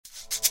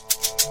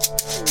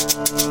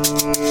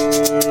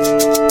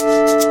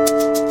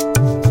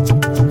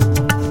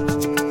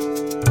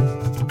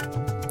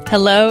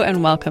Hello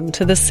and welcome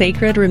to the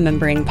Sacred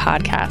Remembering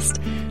Podcast,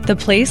 the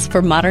place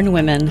for modern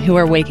women who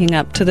are waking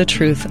up to the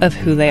truth of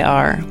who they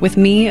are, with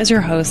me as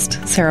your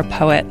host, Sarah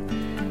Poet.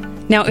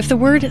 Now, if the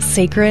word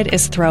sacred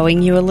is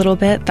throwing you a little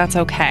bit, that's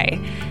okay.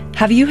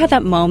 Have you had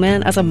that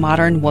moment as a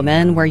modern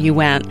woman where you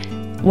went,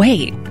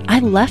 wait, I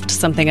left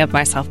something of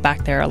myself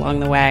back there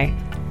along the way?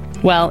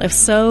 Well, if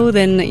so,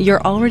 then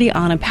you're already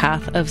on a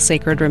path of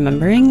sacred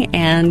remembering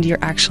and you're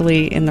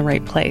actually in the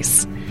right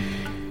place.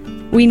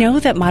 We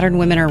know that modern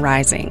women are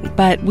rising,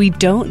 but we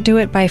don't do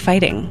it by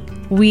fighting.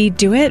 We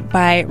do it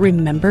by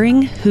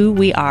remembering who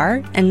we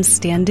are and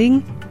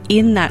standing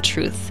in that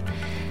truth.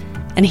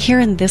 And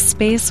here in this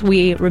space,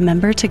 we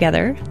remember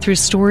together through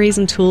stories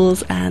and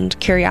tools and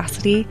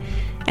curiosity.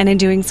 And in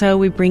doing so,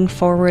 we bring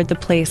forward the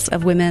place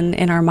of women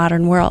in our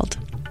modern world.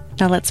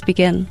 Now let's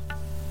begin.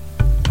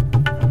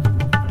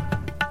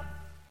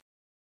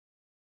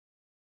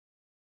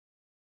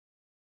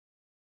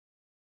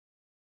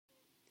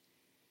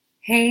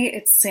 Hey,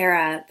 it's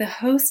Sarah, the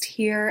host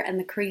here and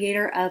the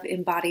creator of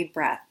Embodied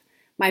Breath,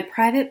 my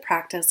private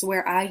practice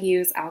where I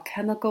use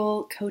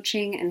alchemical,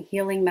 coaching, and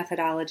healing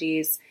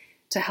methodologies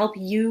to help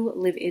you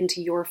live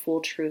into your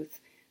full truth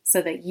so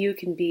that you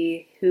can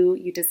be who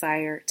you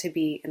desire to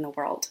be in the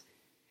world.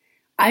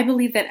 I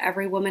believe that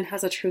every woman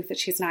has a truth that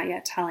she's not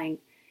yet telling,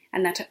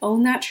 and that to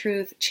own that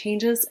truth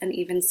changes and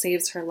even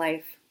saves her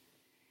life.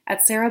 At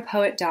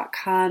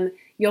sarahpoet.com,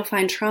 you'll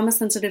find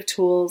trauma-sensitive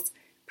tools,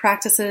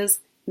 practices,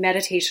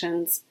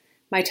 meditations,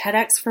 my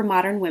TEDx for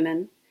modern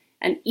women,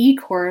 an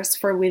e-course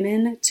for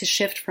women to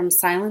shift from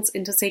silence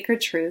into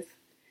sacred truth,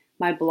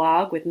 my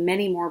blog with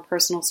many more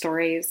personal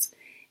stories,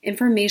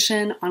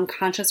 information on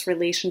conscious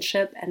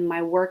relationship and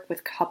my work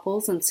with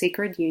couples and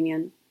sacred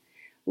union,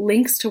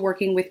 links to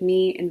working with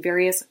me in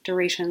various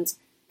durations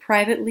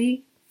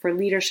privately for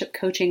leadership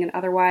coaching and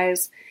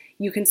otherwise.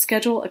 You can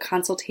schedule a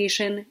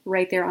consultation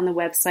right there on the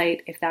website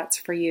if that's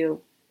for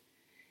you.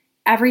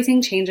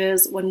 Everything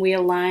changes when we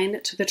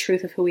align to the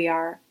truth of who we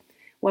are,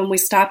 when we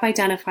stop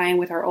identifying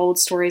with our old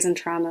stories and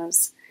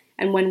traumas,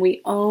 and when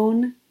we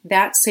own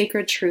that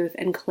sacred truth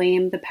and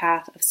claim the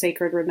path of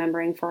sacred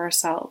remembering for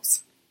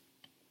ourselves.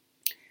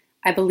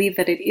 I believe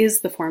that it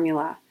is the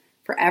formula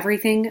for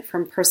everything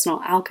from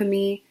personal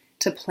alchemy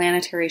to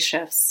planetary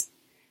shifts.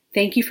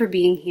 Thank you for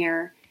being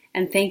here,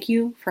 and thank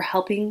you for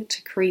helping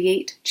to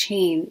create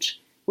change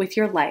with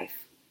your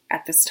life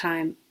at this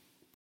time.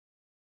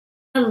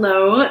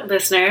 Hello,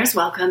 listeners.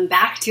 Welcome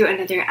back to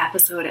another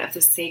episode of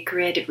the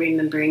Sacred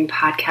Remembering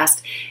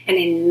Podcast. And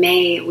in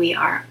May, we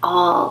are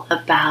all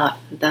about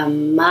the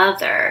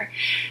mother.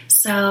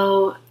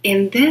 So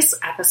in this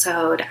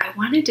episode, I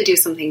wanted to do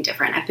something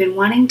different. I've been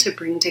wanting to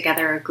bring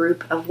together a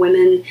group of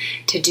women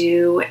to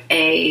do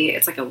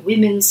it's like a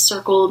women's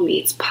circle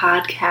meets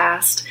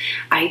podcast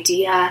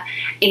idea.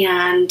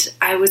 And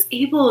I was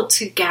able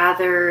to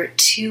gather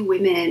two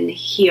women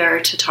here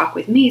to talk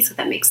with me. So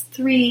that makes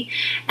three.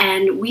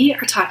 And we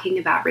are talking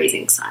about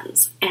raising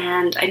sons.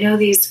 And I know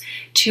these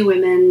two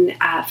women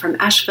from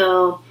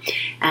Asheville,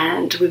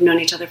 and we've known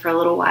each other for a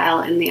little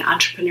while in the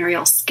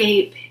entrepreneurial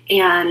scape.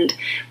 And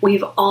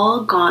we've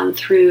all gone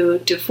through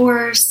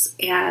divorce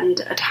and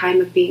a time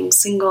of being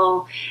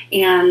single,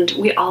 and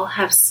we all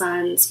have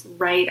sons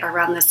right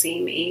around the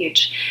same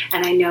age.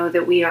 And I know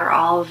that we are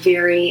all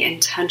very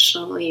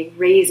intentionally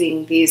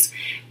raising these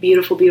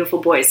beautiful,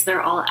 beautiful boys.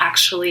 They're all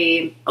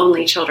actually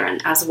only children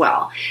as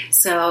well.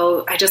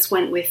 So I just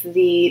went with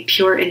the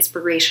pure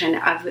inspiration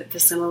of the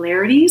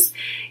similarities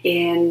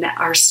in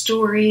our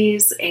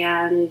stories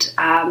and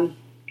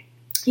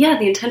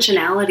the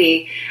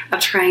intentionality of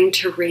trying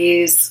to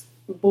raise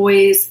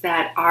boys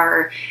that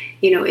are,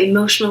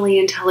 emotionally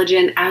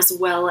intelligent as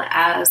well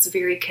as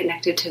very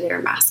connected to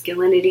their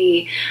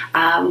masculinity.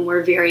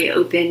 We're very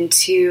open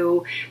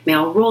to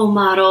male role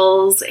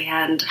models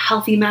and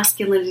healthy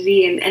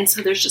masculinity. And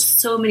so there's just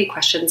so many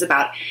questions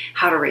about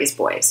how to raise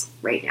boys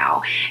right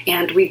now.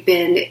 And we've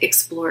been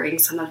exploring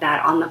some of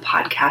that on the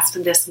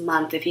podcast this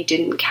month. If you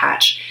didn't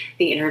catch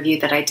the interview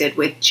that I did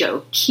with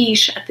Joe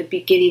Quiche at the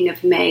beginning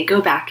of May,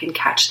 go back and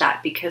catch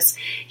that because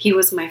he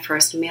was my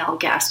first male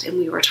guest and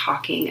we were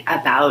talking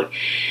about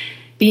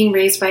being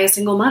raised by a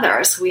single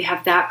mother. So we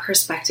have that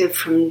perspective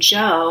from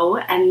Joe.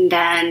 And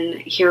then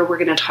here we're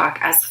going to talk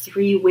as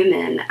three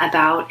women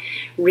about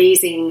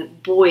raising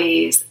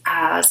boys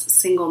as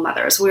single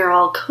mothers. We're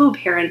all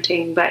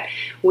co-parenting, but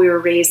we're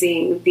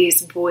raising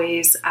these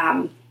boys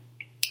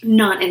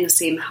not in the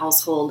same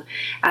household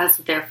as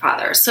their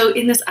father. So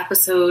in this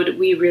episode,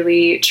 we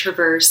really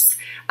traverse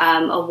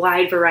a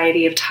wide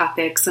variety of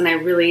topics, and I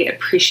really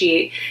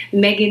appreciate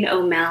Meghan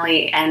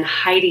O'Malley and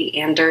Heidi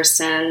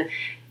Andersen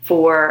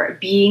for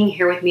being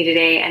here with me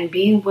today and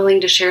being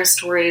willing to share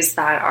stories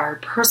that are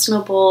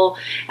personable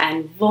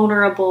and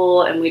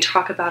vulnerable, and we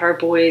talk about our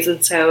boys.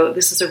 And so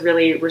this is a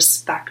really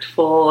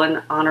respectful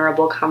and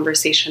honorable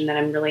conversation that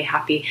I'm really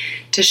happy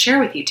to share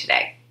with you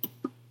today.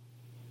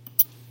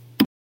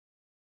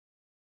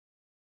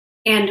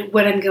 And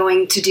what I'm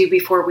going to do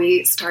before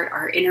we start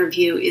our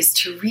interview is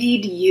to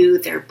read you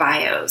their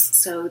bios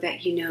so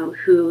that you know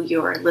who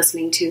you're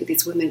listening to.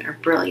 These women are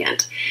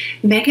brilliant.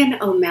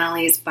 Meghan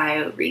O'Malley's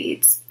bio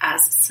reads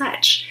as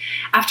such.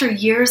 After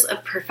years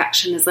of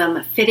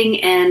perfectionism, fitting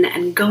in,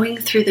 and going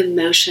through the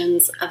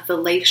motions of the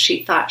life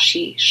she thought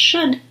she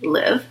should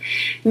live,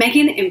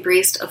 Meghan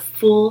embraced a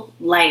full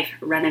life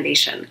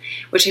renovation,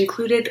 which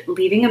included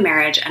leaving a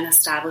marriage and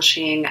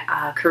establishing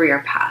a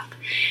career path.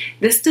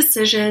 This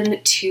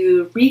decision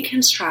to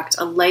reconstruct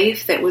a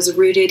life that was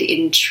rooted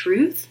in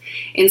truth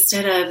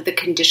instead of the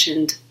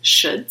conditioned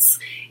shoulds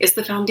is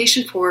the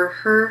foundation for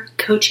her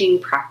coaching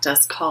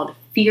practice called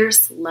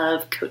Fierce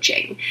Love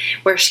Coaching,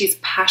 where she's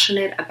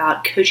passionate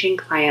about coaching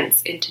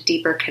clients into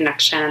deeper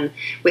connection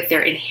with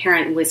their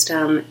inherent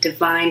wisdom,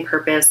 divine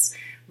purpose,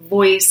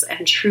 voice,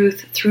 and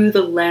truth through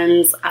the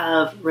lens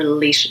of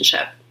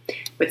relationship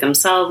with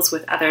themselves,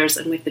 with others,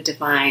 and with the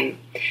divine.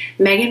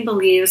 Meghan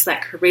believes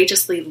that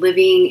courageously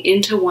living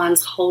into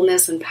one's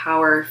wholeness and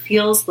power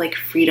feels like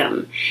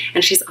freedom,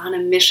 and she's on a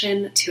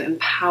mission to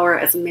empower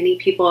as many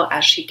people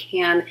as she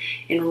can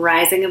in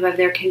rising above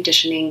their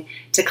conditioning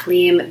to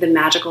claim the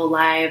magical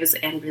lives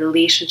and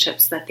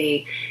relationships that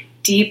they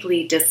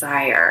deeply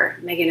desire.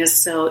 Meghan is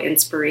so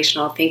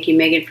inspirational. Thank you,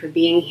 Meghan, for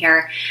being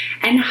here.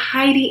 And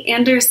Heidi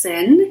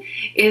Andersen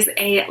is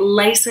a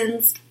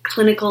licensed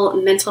clinical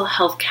mental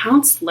health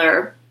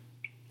counselor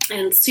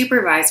and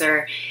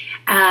supervisor,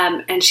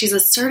 and she's a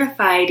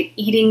certified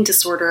eating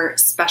disorder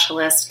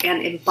specialist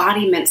and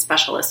embodiment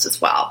specialist as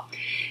well.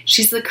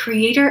 She's the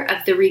creator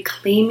of the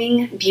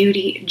Reclaiming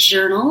Beauty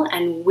Journal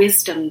and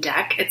Wisdom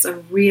Deck. It's a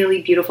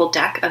really beautiful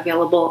deck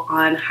available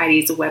on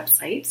Heidi's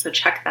website, so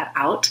check that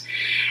out.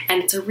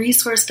 And it's a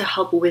resource to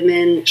help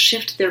women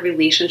shift their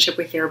relationship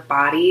with their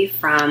body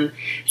from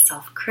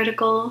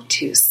self-critical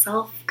to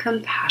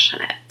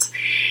self-compassionate.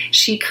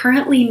 She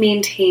currently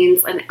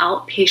maintains an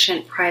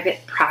outpatient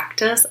private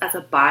practice as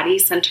a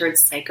body-centered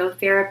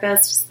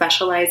psychotherapist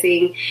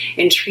specializing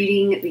in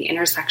treating the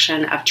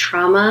intersection of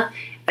trauma,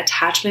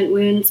 attachment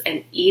wounds,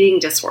 and eating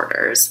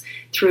disorders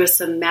through a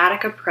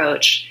somatic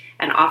approach,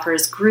 and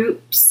offers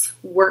groups,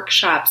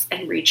 workshops,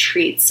 and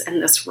retreats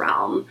in this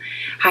realm.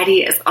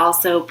 Heidi is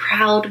also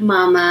proud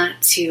mama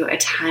to a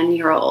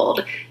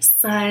 10-year-old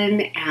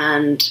son,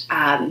 and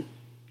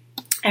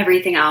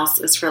everything else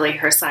is really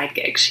her side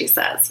gig, she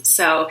says.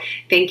 So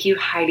thank you,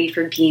 Heidi,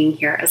 for being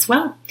here as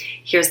well.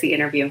 Here's the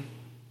interview.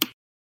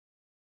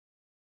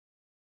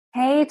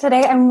 Hey,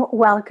 today I'm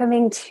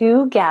welcoming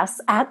two guests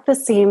at the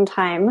same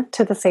time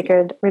to the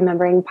Sacred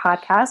Remembering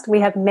podcast. We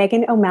have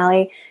Meghan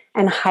O'Malley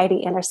and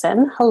Heidi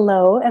Andersen.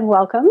 Hello and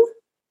welcome.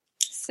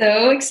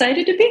 So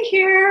excited to be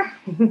here.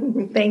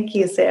 Thank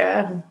you,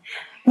 Sarah.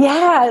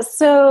 Yeah,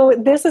 so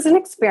this is an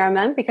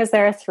experiment because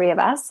there are three of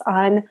us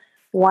on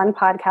one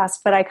podcast,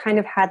 but I kind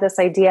of had this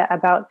idea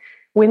about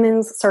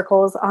women's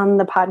circles on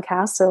the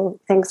podcast, so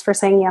thanks for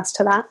saying yes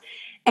to that.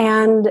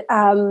 And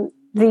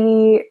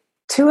the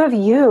two of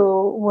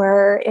you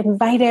were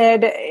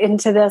invited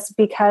into this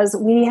because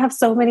we have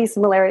so many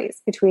similarities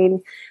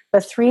between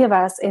the three of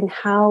us in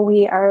how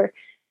we are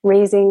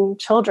raising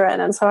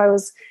children. And so I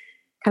was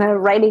kind of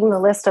writing the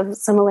list of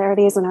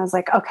similarities, and I was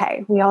like,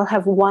 okay, we all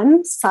have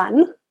one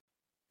son.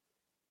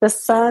 The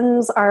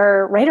sons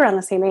are right around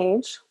the same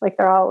age, like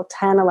they're all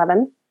 10,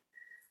 11.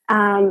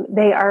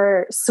 They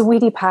are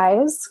sweetie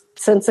pies,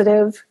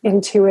 sensitive,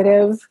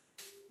 intuitive,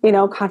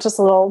 conscious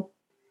little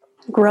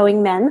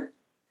growing men.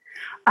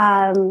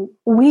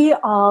 We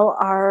all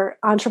are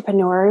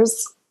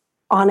entrepreneurs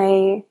on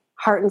a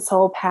heart and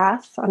soul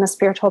path, on a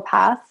spiritual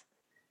path.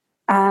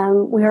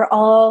 We are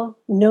all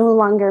no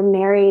longer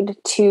married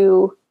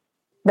to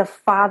the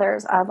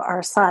fathers of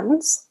our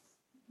sons.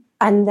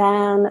 And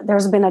then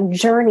there's been a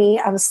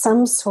journey of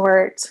some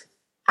sort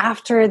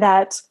after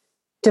that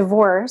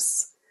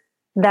divorce,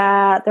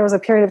 that there was a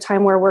period of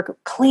time where we're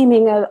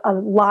claiming a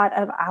lot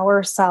of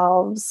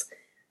ourselves,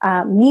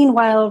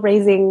 meanwhile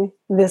raising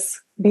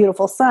this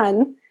beautiful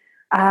son,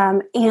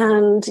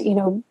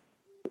 and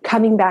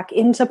coming back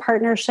into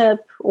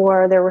partnership,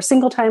 or there were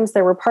single times,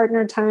 there were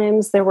partner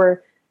times, there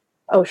were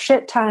oh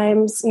shit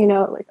times,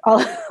 like all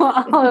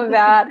of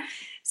that.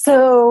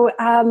 So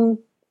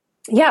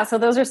so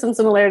those are some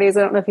similarities.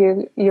 I don't know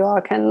if you all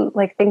can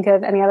think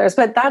of any others,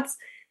 but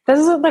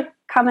those are the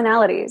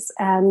commonalities.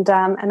 And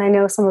I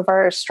know some of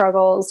our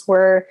struggles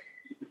were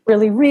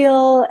really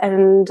real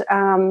and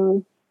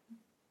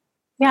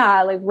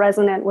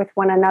resonant with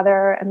one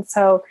another. And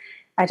so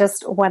I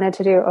just wanted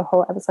to do a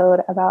whole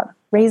episode about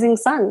raising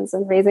sons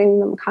and raising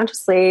them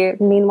consciously,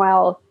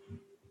 meanwhile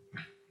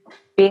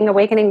being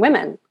awakening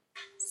women.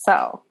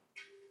 So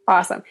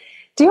awesome.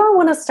 Do you all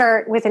want to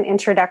start with an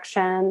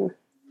introduction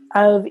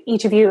of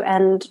each of you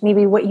and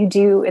maybe what you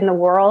do in the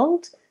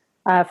world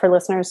for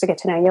listeners to get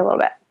to know you a little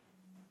bit?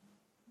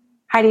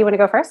 Heidi, you want to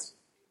go first?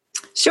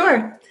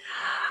 Sure.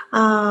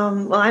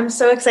 Well, I'm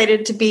so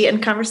excited to be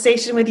in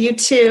conversation with you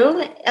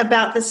too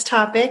about this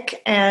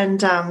topic.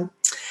 And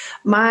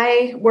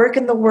My work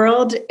in the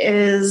world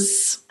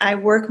is I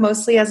work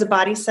mostly as a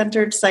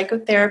body-centered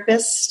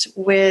psychotherapist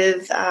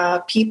with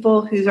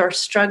people who are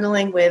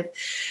struggling with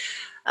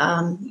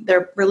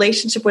their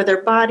relationship with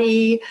their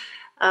body,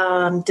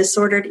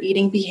 disordered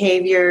eating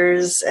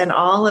behaviors, and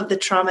all of the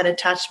trauma and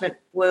attachment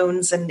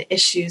wounds and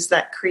issues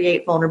that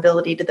create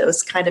vulnerability to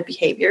those kind of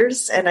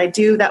behaviors. And I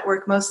do that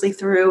work mostly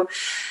through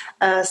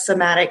a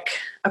somatic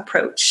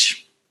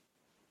approach.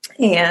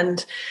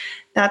 And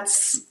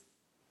that's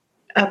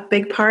a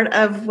big part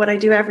of what I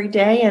do every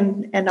day,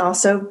 and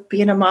also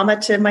being a mama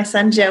to my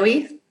son,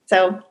 Joey.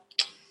 So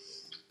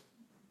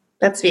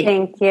that's me.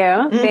 Thank you.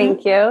 Mm-hmm.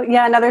 Thank you.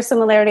 Yeah, another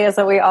similarity is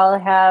that we all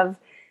have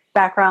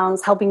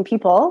backgrounds helping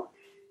people.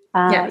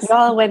 Yes. You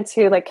all went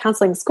to like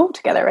counseling school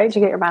together, right? Did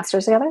you get your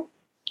master's together?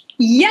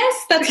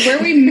 Yes, that's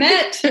where we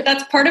met.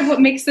 That's part of what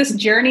makes this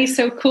journey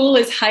so cool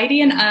is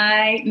Heidi and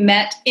I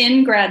met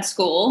in grad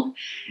school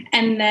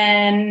and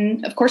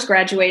then, of course,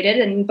 graduated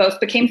and both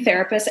became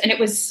therapists. And it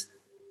was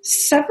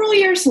several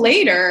years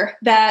later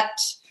that,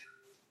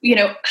 you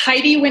know,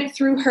 Heidi went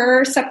through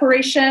her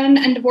separation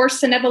and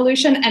divorce and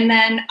evolution. And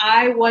then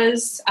I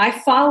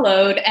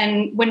followed.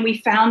 And when we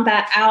found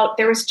that out,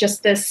 there was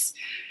just this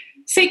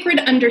sacred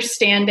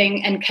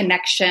understanding and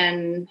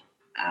connection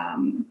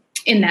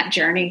in that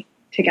journey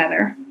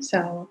together.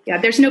 So yeah,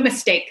 there's no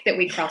mistake that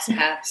we cross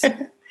paths.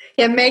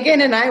 Yeah,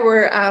 Meghan and I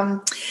were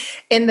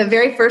in the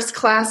very first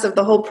class of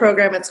the whole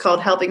program. It's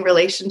called Helping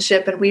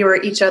Relationship, and we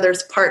were each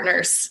other's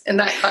partners in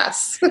that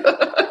class.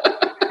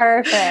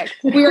 Perfect.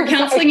 We were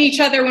counseling each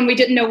other when we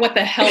didn't know what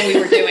the hell we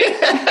were doing.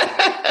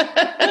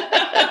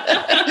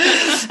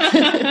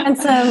 And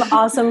some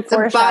awesome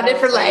foreshadowing. Bonded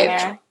for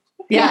life.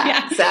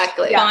 Yeah,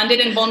 exactly. Bonded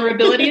in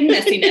vulnerability and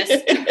messiness.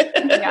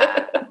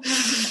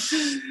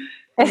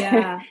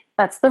 Yeah.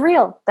 That's the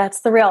real.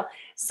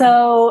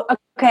 So,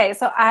 okay.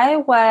 So I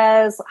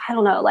was, I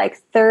don't know, like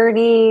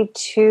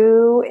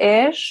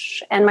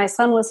 32-ish, and my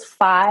son was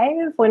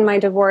 5 when my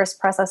divorce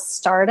process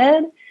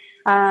started.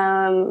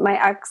 My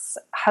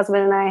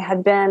ex-husband and I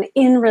had been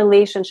in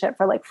relationship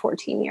for like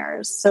 14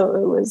 years. So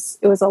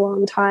it was a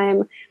long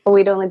time, but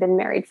we'd only been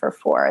married for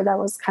 4. That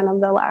was kind of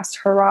the last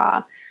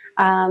hurrah.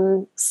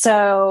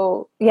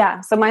 So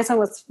my son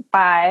was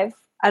 5.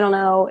 I don't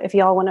know if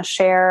y'all want to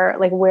share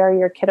like where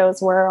your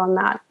kiddos were on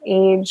that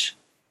age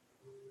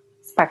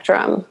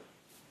spectrum.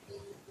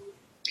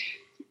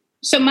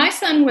 So my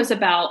son was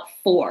about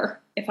 4,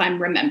 if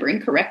I'm remembering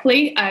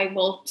correctly. I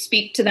will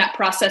speak to that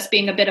process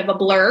being a bit of a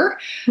blur.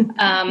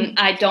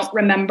 I don't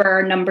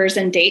remember numbers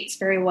and dates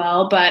very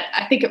well, but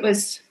I think it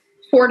was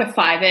 4 to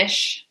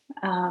 5-ish.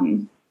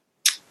 And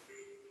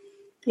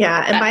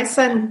my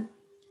son,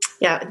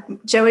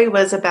 Joey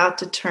was about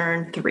to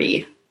turn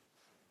 3.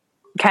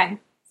 Okay.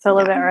 So a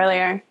little bit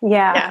earlier.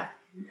 Yeah.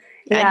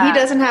 And he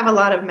doesn't have a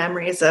lot of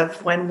memories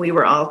of when we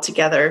were all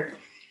together.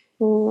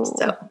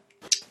 So,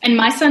 and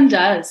my son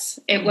does.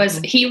 It was,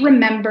 he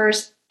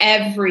remembers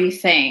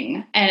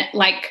everything. And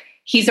like,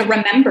 he's a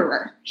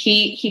rememberer.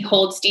 He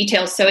holds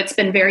details. So it's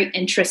been very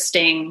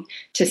interesting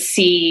to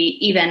see,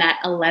 even at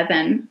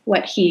 11,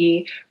 what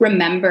he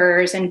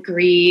remembers and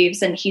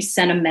grieves, and he's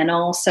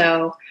sentimental.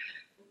 So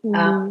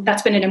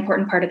that's been an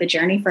important part of the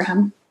journey for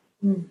him.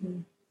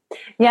 Mm-hmm.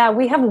 Yeah,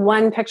 we have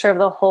one picture of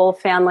the whole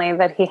family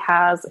that he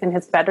has in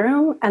his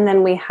bedroom. And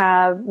then we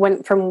have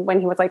from when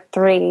he was like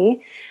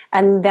 3.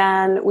 And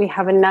then we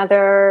have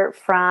another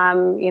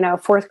from,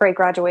 4th grade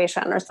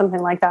graduation or something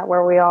like that,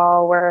 where we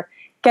all were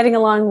getting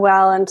along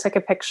well and took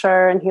a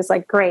picture. And he's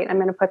like, great, I'm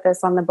going to put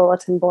this on the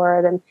bulletin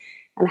board and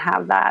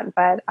have that.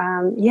 But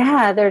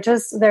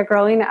they're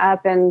growing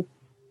up in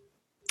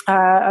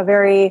a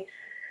very,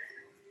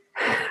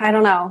 I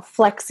don't know,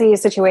 flexy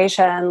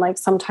situation. Like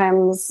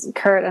sometimes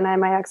Kurt and I,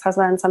 my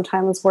ex-husband,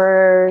 sometimes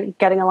we're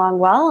getting along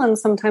well and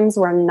sometimes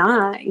we're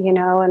not,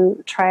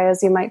 and try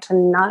as you might to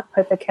not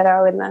put the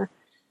kiddo in the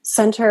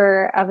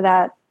center of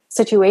that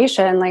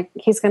situation. Like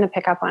he's going to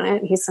pick up on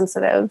it. He's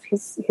sensitive.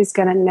 He's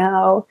going to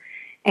know.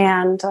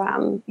 And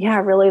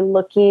really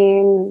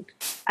looking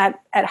at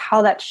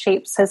how that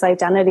shapes his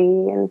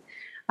identity, and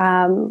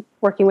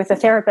working with a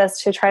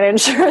therapist to try to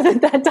ensure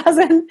that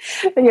doesn't,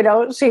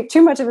 shape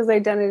too much of his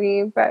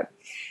identity. But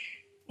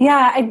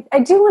yeah, I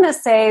do want to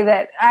say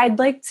that I'd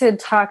like to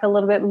talk a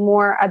little bit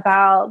more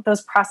about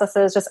those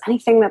processes, just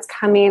anything that's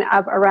coming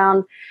up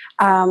around,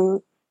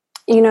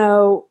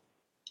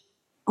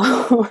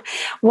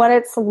 what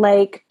it's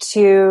like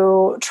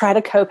to try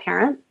to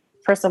co-parent.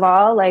 First of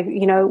all,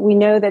 we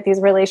know that these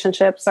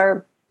relationships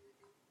are,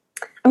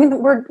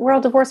 we're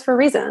all divorced for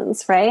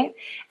reasons, right?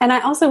 And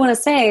I also want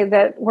to say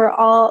that we're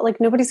all,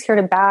 nobody's here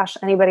to bash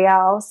anybody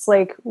else.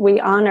 We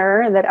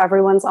honor that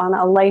everyone's on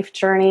a life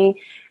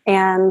journey,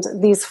 and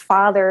these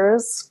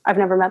fathers, I've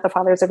never met the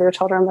fathers of your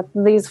children, but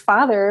these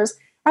fathers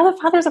are the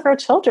fathers of our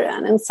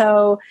children. And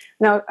so,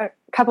 a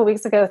couple of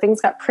weeks ago,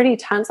 things got pretty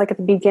tense, at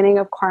the beginning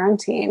of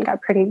quarantine,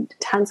 got pretty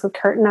tense with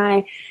Kurt and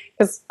I,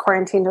 because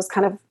quarantine just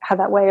kind of had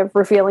that way of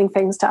revealing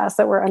things to us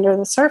that were under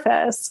the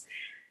surface.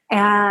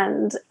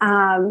 And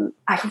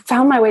I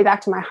found my way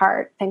back to my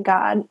heart, thank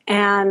God.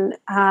 And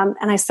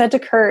I said to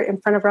Kurt in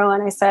front of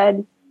Rowan, I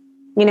said,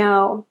 you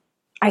know,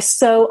 I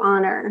so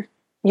honor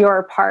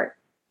your part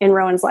in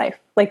Rowan's life.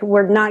 Like,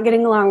 we're not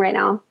getting along right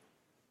now.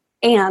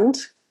 And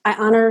I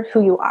honor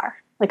who you are.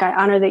 Like, I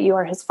honor that you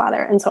are his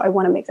father. And so I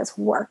want to make this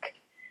work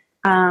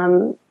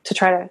to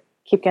try to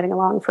keep getting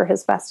along for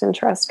his best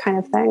interest kind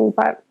of thing.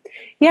 But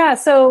yeah,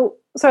 so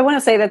I want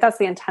to say that that's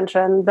the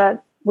intention,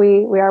 that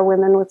we are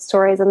women with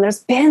stories. And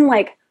there's been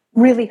like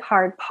really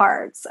hard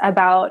parts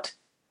about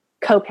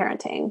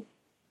co-parenting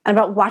and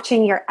about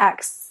watching your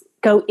ex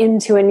go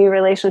into a new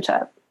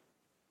relationship.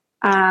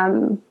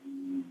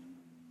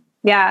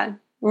 Yeah,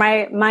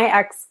 my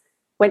ex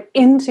went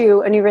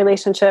into a new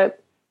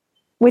relationship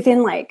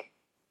within like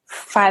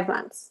 5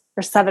 months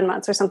or 7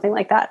 months or something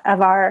like that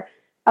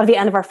of the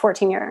end of our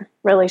 14-year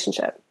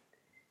relationship.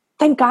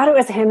 Thank God it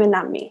was him and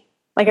not me.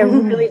 Like, I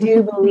really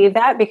do believe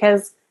that,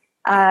 because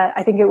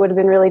I think it would have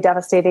been really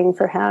devastating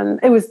for him.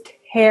 It was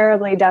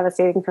terribly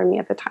devastating for me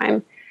at the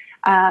time.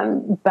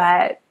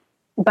 But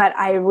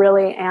I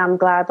really am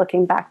glad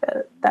looking back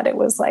that it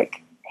was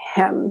like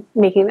him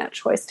making that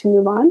choice to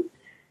move on.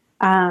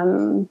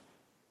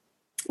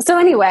 So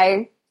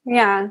anyway,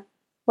 yeah,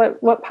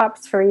 what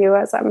pops for you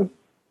as I'm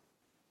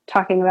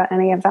talking about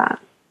any of that?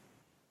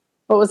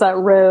 What was that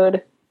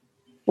road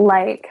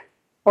like,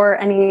 or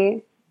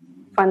any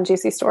fun,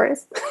 juicy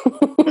stories?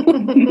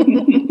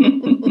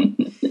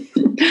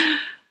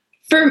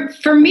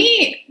 For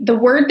me, the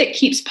word that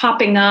keeps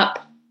popping up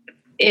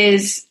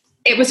is,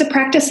 it was a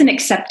practice in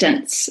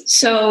acceptance.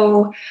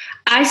 So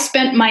I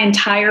spent my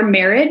entire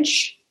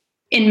marriage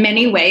in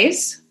many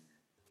ways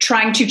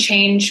trying to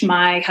change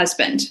my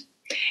husband.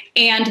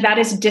 And that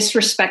is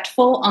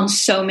disrespectful on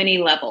so many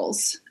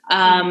levels.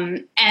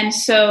 And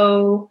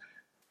so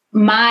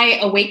my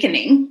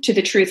awakening to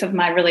the truth of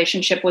my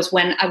relationship was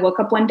when I woke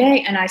up one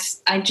day and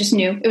I just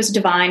knew it was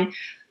divine.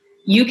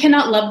 You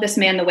cannot love this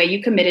man the way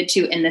you committed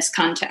to in this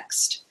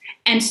context.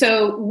 And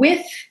so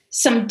with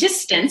some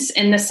distance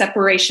in the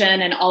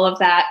separation and all of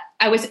that,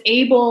 I was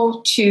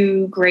able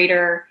to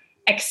greater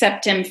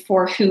accept him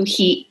for who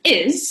he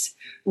is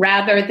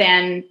rather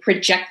than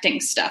projecting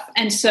stuff.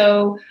 And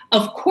so,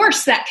 of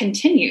course, that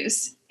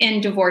continues in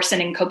divorce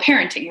and in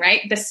co-parenting,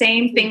 right? The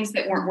same things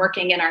that weren't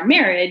working in our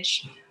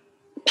marriage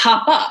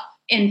pop up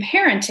in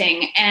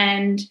parenting,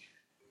 and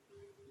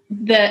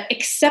the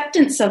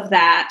acceptance of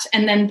that,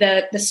 and then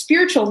the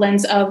spiritual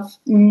lens of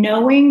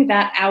knowing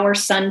that our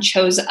son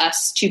chose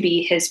us to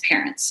be his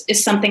parents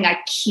is something I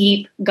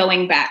keep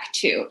going back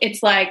to.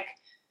 It's like,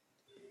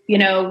 you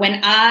know,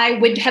 when I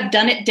would have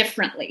done it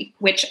differently,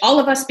 which all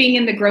of us being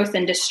in the growth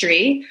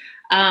industry,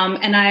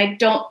 and I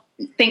don't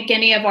think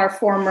any of our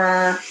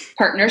former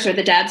partners or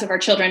the dads of our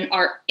children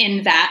are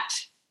in that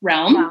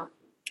realm. Wow.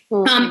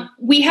 Mm-hmm.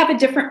 We have a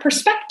different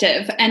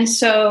perspective. And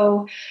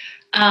so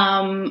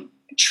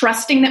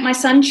trusting that my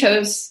son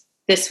chose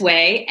this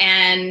way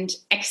and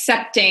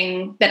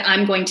accepting that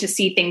I'm going to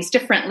see things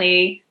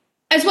differently,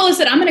 as well as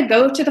that I'm going to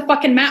go to the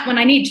fucking mat when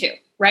I need to,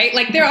 right?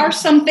 Like, there are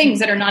some things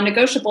that are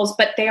non-negotiables,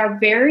 but they are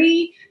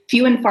very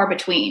few and far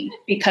between,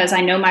 because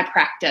I know my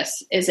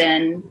practice is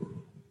in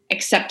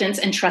acceptance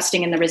and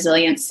trusting in the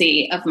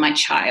resiliency of my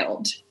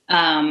child.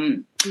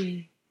 And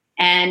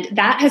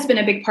that has been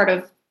a big part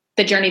of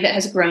the journey that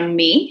has grown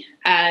me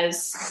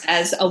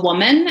as a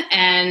woman.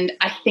 And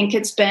I think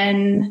it's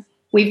been,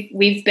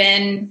 we've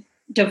been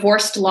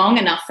divorced long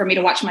enough for me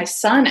to watch my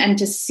son and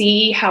to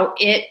see how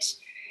it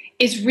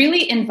is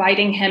really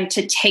inviting him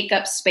to take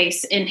up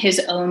space in his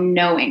own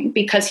knowing,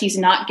 because he's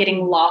not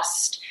getting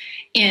lost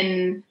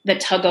in the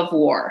tug of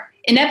war.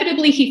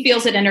 Inevitably, he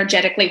feels it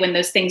energetically when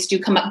those things do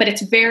come up, but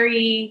it's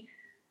very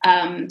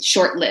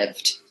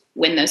short-lived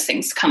when those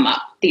things come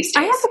up these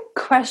days. I have a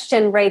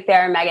question right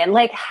there, Meghan.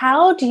 Like,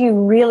 how do you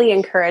really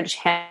encourage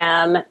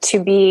him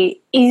to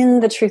be in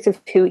the truth of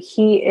who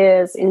he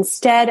is,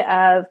 instead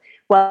of,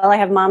 well, I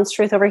have mom's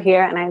truth over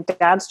here and I have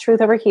dad's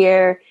truth over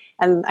here,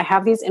 and I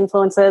have these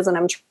influences, and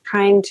I'm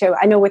trying to,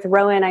 I know with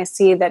Rowan, I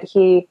see that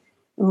he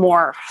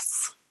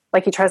morphs.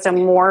 Like, he tries to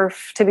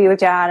morph to be with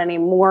dad and he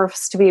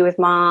morphs to be with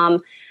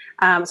mom.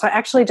 So I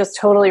actually just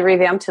totally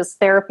revamped his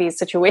therapy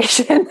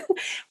situation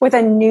with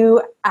a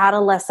new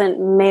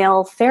adolescent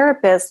male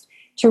therapist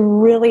to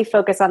really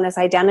focus on this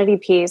identity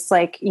piece.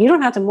 Like, you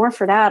don't have to morph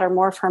for dad or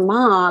morph for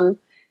mom.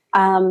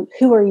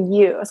 Who are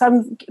you? So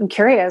I'm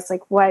curious,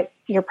 like, what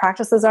your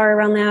practices are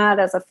around that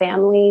as a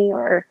family,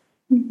 or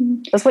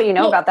that's what you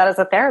know about that as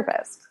a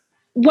therapist.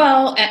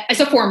 Well, as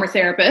a former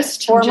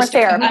therapist,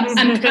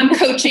 I'm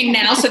coaching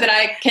now so that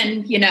I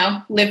can,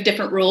 live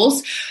different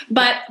rules.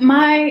 But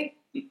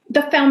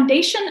the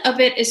foundation of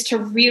it is to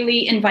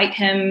really invite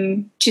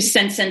him to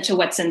sense into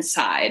what's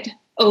inside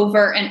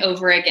over and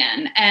over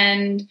again,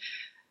 and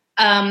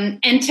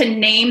to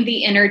name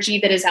the energy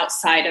that is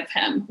outside of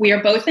him. We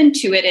are both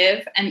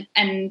intuitive,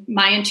 and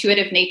my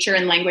intuitive nature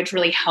and language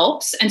really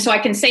helps. And so I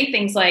can say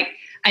things like,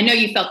 I know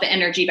you felt the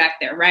energy back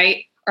there,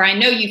 right? or I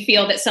know you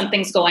feel that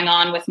something's going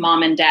on with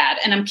mom and dad.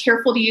 And I'm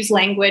careful to use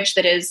language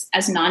that is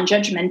as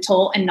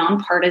non-judgmental and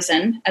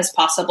nonpartisan as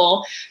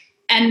possible.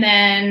 And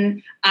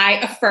then I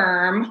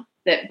affirm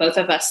that both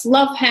of us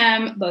love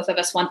him, both of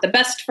us want the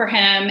best for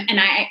him, and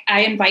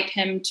I invite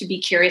him to be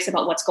curious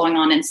about what's going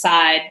on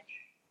inside.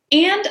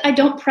 And I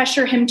don't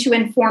pressure him to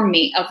inform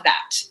me of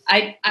that.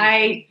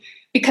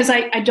 Because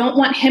I don't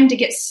want him to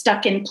get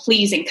stuck in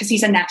pleasing, because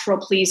he's a natural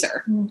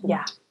pleaser.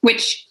 Yeah.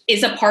 Which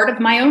is a part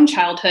of my own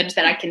childhood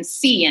that I can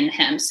see in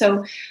him.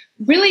 So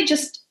really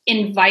just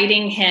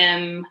inviting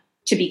him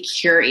to be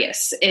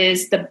curious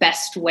is the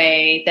best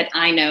way that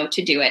I know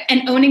to do it.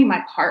 And owning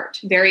my part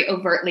very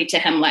overtly to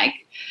him, like,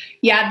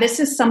 yeah, this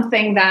is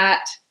something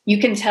that you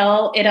can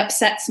tell it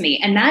upsets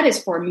me. And that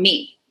is for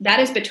me. That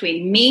is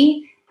between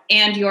me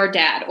and your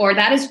dad, or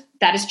that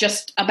is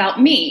just about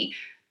me.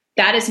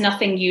 That is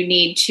nothing you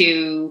need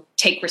to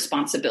take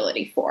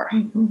responsibility for.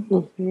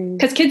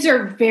 Because kids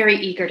are very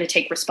eager to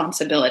take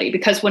responsibility,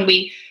 because when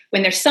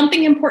there's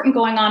something important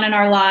going on in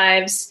our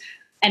lives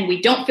and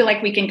we don't feel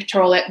like we can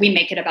control it, we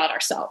make it about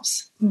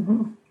ourselves.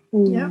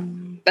 Yeah.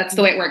 That's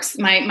the way it works.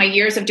 My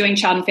years of doing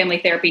child and family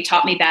therapy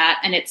taught me that,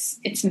 and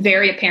it's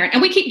very apparent.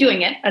 And we keep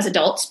doing it as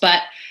adults,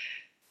 but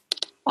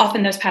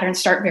often those patterns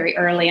start very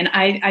early, and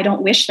I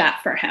don't wish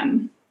that for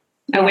him.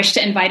 I wish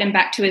to invite him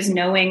back to his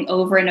knowing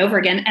over and over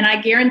again, and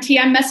I guarantee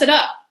I mess it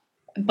up.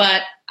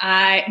 But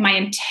my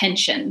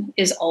intention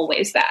is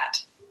always that.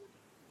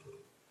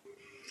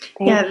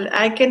 Yeah,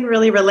 I can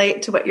really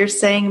relate to what you're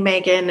saying,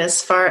 Megan,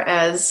 as far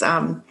as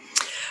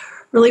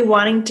really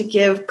wanting to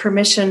give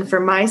permission for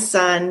my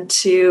son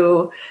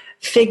to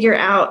figure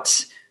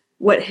out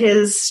what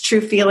his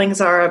true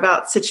feelings are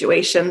about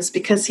situations,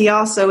 because he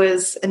also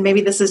is, and maybe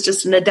this is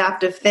just an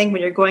adaptive thing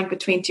when you're going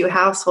between two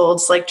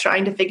households, like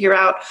trying to figure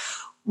out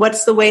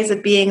what's the ways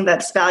of being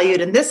that's valued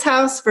in this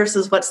house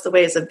versus what's the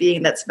ways of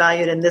being that's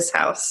valued in this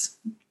house.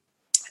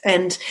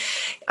 And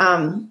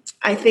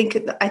I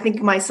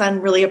think my son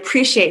really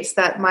appreciates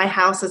that my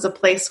house is a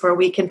place where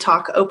we can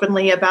talk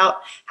openly about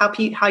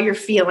how you're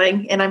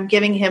feeling, and I'm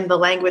giving him the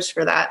language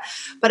for that.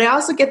 But I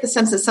also get the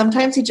sense that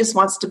sometimes he just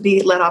wants to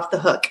be let off the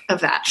hook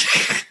of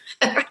that.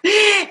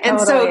 And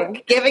so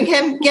giving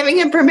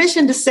him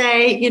permission to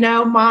say,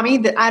 Mommy,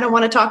 that I don't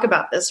want to talk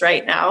about this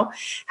right now,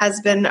 has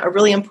been a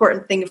really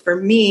important thing for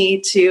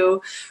me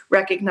to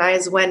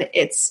recognize when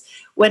is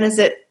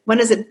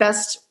it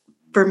best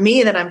for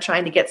me that I'm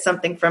trying to get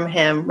something from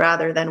him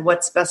rather than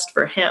what's best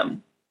for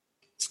him,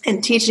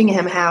 and teaching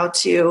him how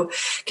to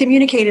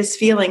communicate his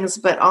feelings,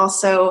 but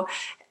also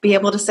be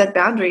able to set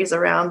boundaries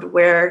around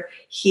where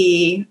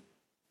he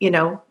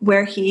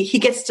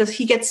gets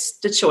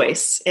the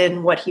choice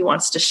in what he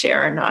wants to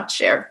share or not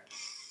share.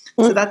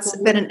 So that's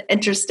been an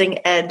interesting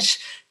edge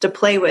to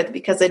play with,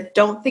 because I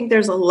don't think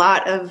there's a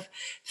lot of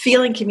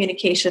feeling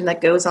communication that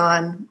goes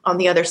on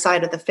the other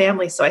side of the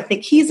family. So I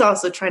think he's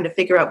also trying to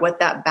figure out what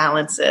that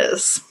balance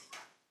is.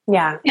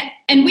 Yeah.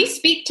 And we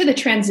speak to the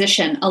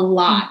transition a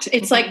lot.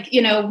 It's like,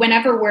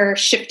 whenever we're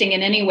shifting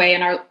in any way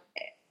in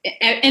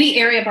any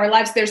area of our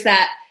lives, there's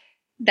that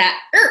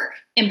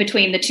in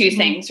between the two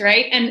things,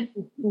 right? And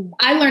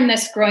I learned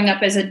this growing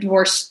up as a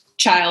divorced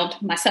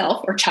child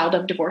myself, or child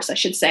of divorce, I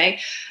should say.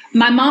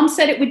 My mom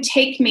said it would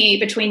take me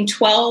between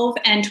 12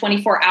 and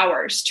 24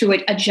 hours to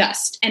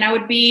adjust. And I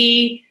would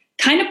be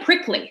kind of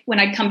prickly when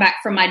I'd come back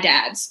from my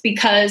dad's,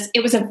 because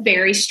it was a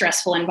very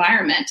stressful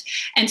environment.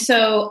 And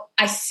so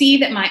I see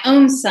that my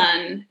own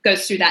son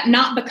goes through that,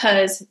 not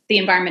because the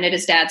environment at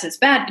his dad's is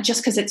bad, but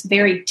just because it's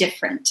very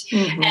different.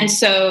 And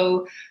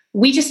so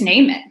we just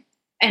name it.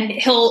 And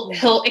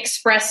he'll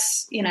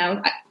express,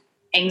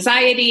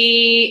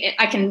 anxiety.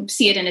 I can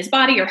see it in his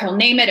body, or he'll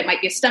name it. It might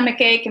be a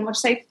stomach ache. And we'll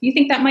say, you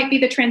think that might be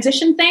the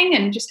transition thing?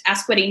 And just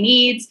ask what he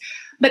needs.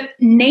 But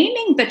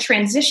naming the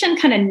transition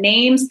kind of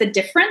names the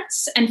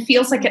difference and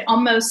feels like it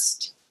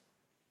almost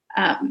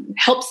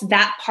helps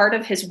that part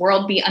of his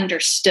world be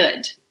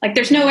understood. Like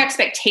there's no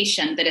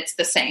expectation that it's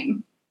the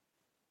same.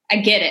 I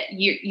get it.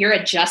 You're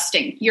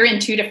adjusting. You're in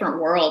two different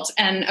worlds,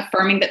 and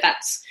affirming that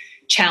that's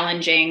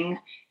challenging.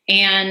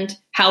 And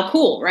how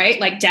cool, right?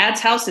 Like dad's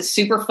house is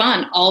super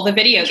fun, all the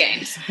video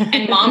games.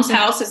 And mom's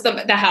house is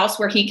the house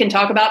where he can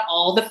talk about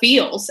all the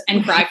feels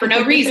and cry for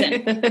no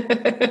reason.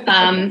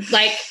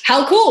 Like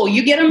how cool,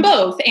 you get them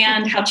both,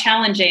 and how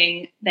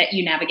challenging that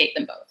you navigate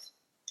them both.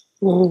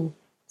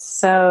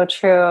 So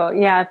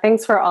true. Yeah.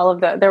 Thanks for all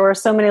of there were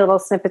so many little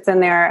snippets in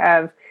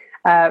there of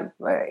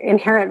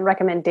inherent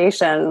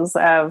recommendations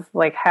of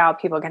like how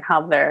people can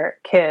help their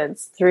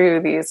kids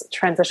through these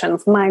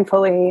transitions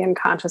mindfully and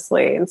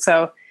consciously. And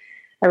so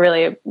I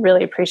really,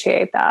 really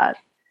appreciate that.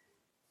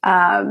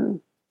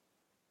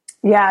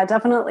 Yeah,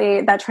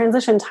 definitely that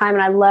transition time.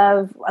 And I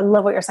love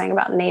what you're saying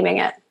about naming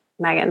it,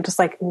 Megan, just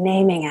like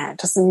naming it,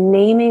 just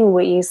naming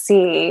what you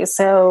see.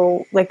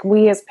 So like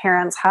we as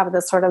parents have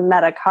this sort of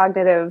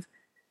metacognitive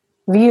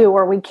view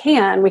where we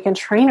can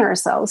train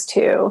ourselves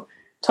to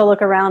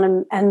look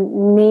around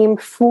and name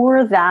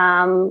for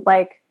them,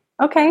 like,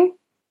 okay,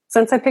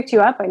 since I picked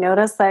you up, I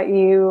noticed that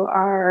you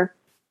are,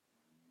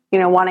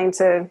 wanting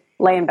to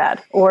lay in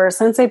bed, or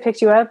since I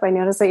picked you up, I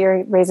noticed that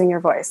you're raising your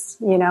voice,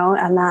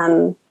 and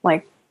then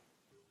like,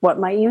 what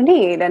might you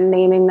need, and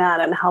naming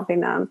that and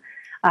helping them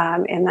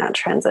in that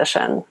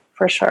transition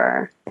for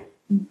sure.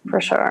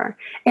 For sure.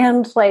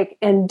 And like,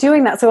 in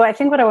doing that, so I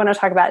think what I want to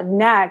talk about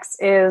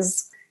next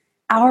is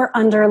our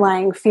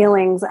underlying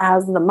feelings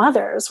as the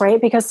mothers,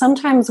 right? Because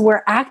sometimes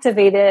we're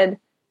activated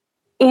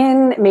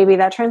in maybe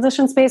that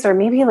transition space, or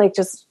maybe like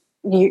just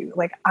you,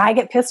 like I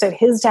get pissed at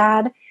his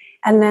dad.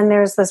 And then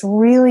there's this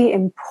really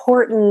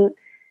important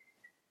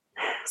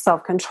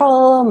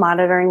self-control,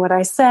 monitoring what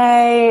I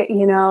say,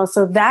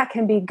 so that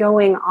can be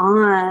going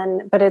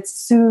on, but it's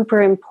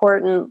super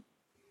important.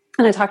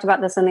 And I talked about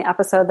this in the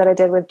episode that I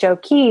did with Joe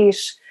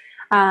Quiche.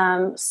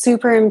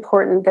 Super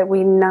important that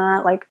we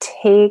not like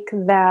take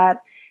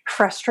that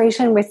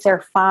frustration with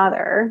their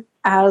father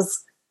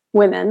as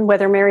women,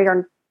 whether married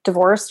or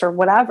divorced or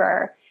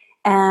whatever,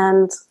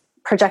 and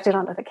project it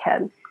onto the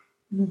kid.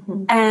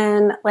 Mm-hmm.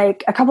 And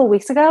like a couple of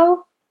weeks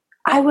ago,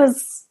 I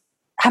was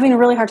having a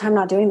really hard time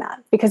not doing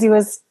that because he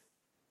was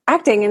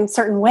acting in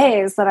certain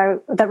ways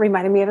that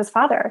reminded me of his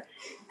father.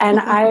 And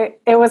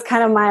it was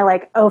kind of my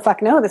like, oh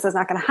fuck no, this is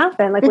not going to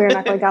happen. Like we're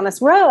not going down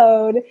this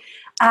road.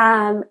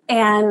 And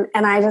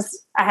I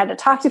had to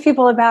talk to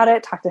people about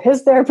it, talk to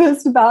his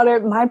therapist about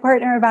it, my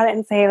partner about it,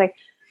 and say like,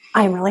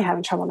 I am really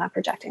having trouble not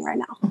projecting right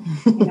now.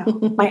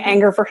 My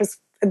anger for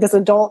this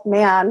adult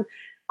man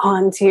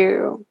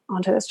onto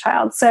this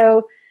child.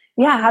 So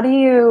yeah, how do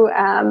you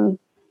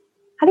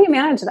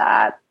manage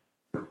that?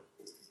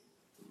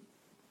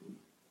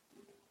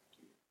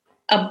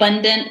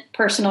 Abundant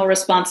personal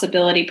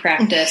responsibility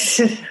practice.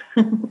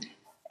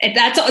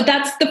 That's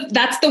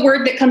the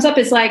word that comes up,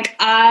 is like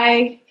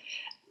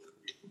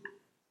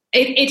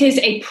it is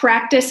a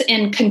practice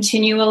in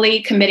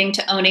continually committing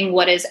to owning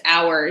what is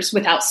ours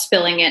without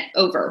spilling it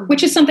over,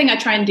 which is something I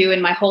try and do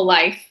in my whole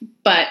life.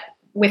 But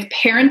with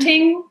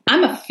parenting,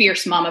 I'm a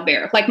fierce mama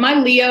bear. Like my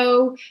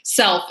Leo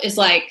self is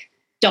like,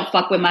 don't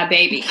fuck with my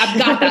baby. I've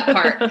got that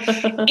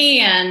part.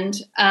 And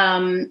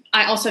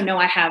I also know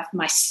I have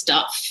my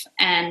stuff,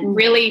 and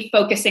really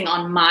focusing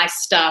on my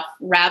stuff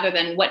rather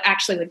than what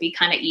actually would be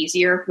kind of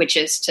easier, which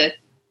is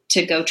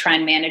to go try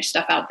and manage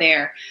stuff out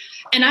there.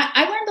 And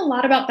I learned a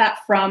lot about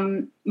that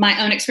from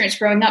my own experience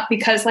growing up,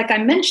 because like I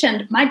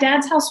mentioned, my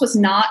dad's house was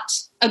not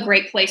a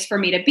great place for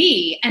me to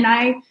be. And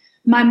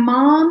my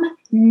mom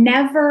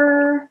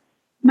never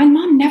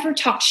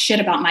talked shit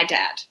about my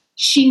dad.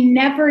 She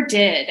never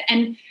did.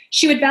 And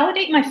she would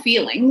validate my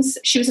feelings.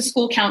 She was a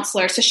school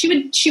counselor, so she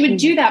would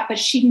do that, but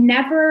she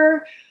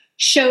never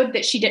showed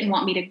that she didn't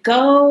want me to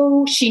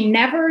go. She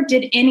never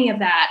did any of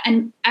that.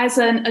 And as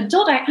an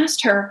adult, I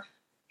asked her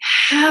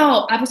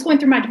how. I was going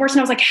through my divorce, and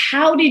I was like,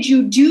 how did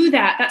you do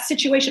that? That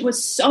situation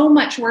was so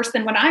much worse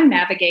than what I'm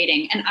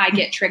navigating, and I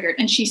get triggered.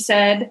 And she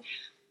said,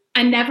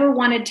 I never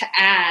wanted to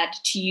add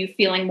to you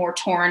feeling more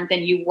torn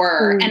than you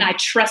were. And I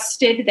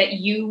trusted that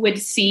you would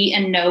see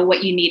and know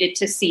what you needed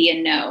to see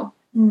and know.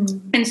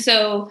 And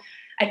so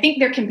I think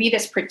there can be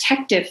this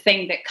protective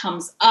thing that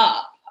comes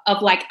up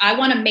of like, I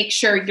want to make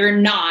sure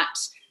you're not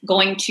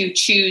going to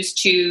choose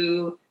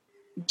to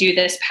do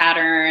this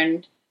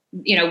pattern,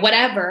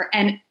 whatever.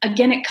 And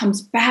again, it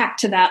comes back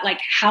to that,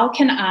 like, how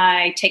can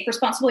I take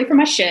responsibility for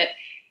my shit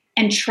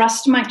and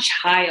trust my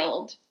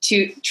child,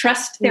 to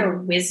trust their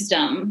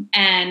wisdom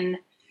and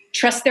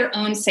trust their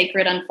own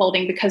sacred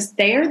unfolding, because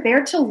they're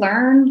there to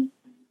learn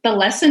the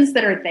lessons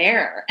that are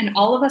there. And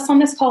all of us on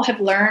this call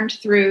have learned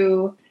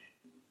through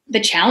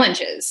the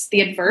challenges, the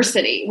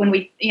adversity, when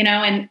we,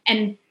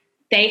 and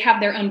they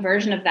have their own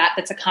version of that.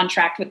 That's a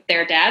contract with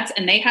their dads,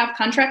 and they have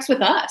contracts with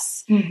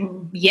us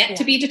yet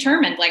to be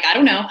determined. Like, I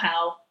don't know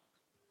how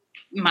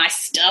my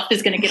stuff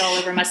is going to get all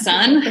over my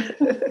son.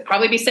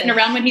 Probably be sitting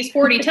around when he's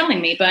 40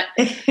 telling me, but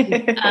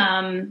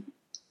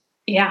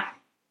yeah.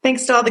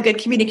 Thanks to all the good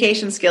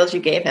communication skills you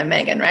gave him,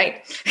 Meghan,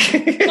 right?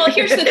 Well,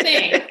 here's the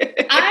thing.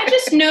 I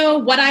just know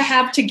what I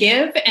have to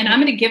give, and I'm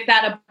going to give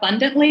that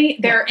abundantly.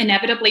 There are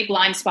inevitably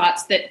blind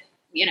spots that,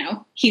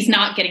 he's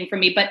not getting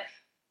from me. But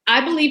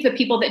I believe the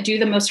people that do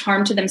the most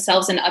harm to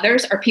themselves and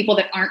others are people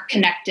that aren't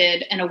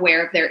connected and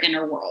aware of their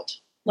inner world.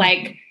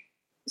 Like,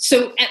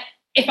 so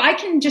if I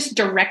can just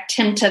direct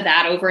him to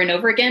that over and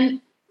over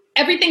again,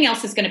 everything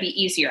else is going to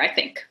be easier, I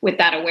think, with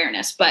that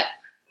awareness. But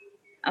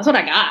that's what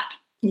I got.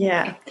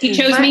 Yeah. He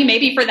chose me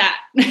maybe for that.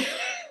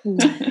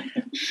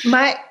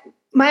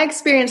 My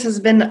experience has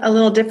been a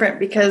little different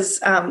because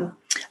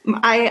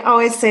I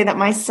always say that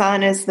my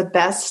son is the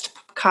best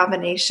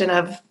combination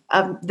of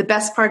the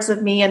best parts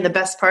of me and the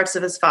best parts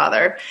of his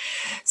father.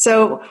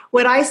 So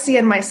what I see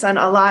in my son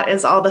a lot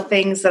is all the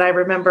things that I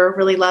remember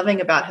really loving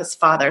about his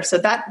father. So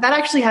that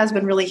actually has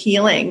been really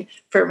healing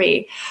for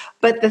me.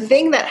 But the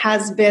thing that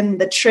has been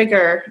the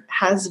trigger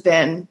has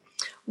been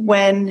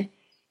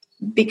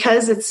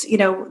because it's,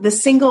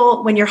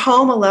 when you're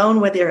home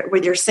alone with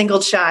your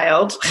single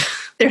child,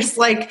 there's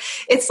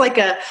it's like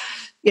a,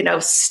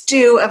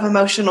 stew of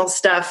emotional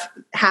stuff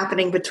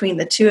happening between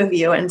the two of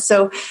you. And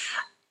so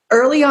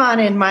early on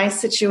in my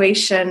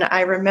situation,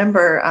 I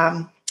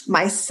remember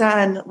my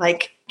son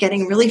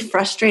getting really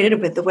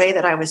frustrated with the way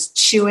that I was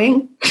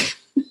chewing.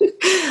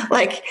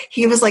 Like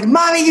he was like,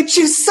 "Mommy, you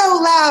chew so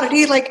loud," and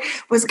he like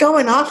was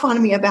going off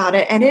on me about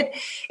it, and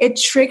it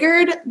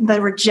triggered the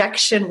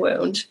rejection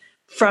wound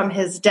from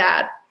his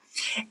dad.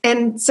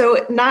 And so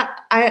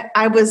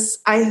I was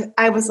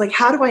like,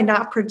 how do I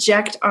not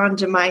project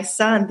onto my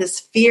son this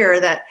fear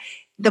that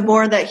the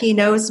more that he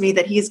knows me,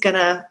 that he's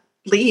gonna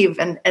leave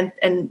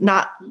and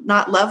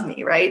not love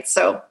me, right?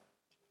 So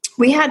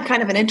we had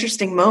kind of an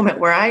interesting moment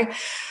where I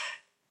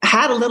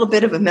had a little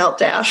bit of a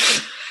meltdown.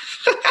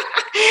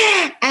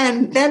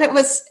 And then it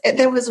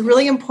was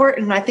really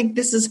important. And I think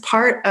this is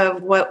part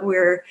of what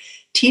we're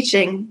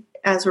teaching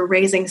as we're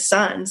raising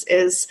sons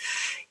is,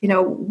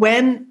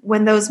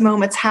 when those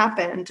moments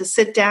happen, to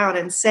sit down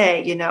and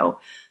say,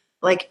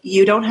 like,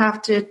 you don't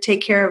have to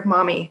take care of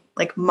mommy.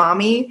 Like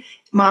mommy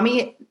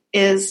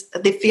is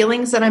the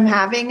feelings that I'm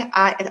having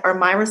are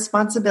my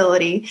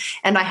responsibility,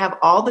 and I have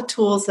all the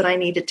tools that I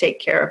need to take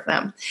care of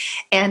them.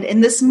 And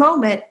in this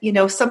moment,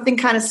 something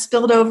kind of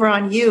spilled over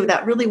on you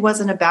that really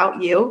wasn't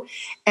about you.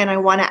 And I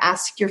want to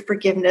ask your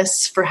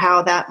forgiveness for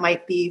how that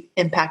might be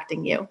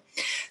impacting you.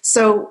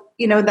 So,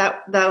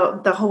 that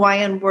the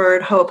Hawaiian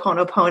word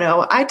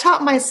ho'oponopono, I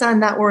taught my son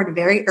that word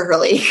very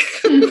early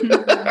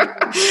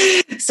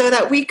so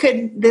that we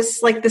could, the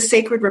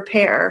sacred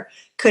repair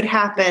could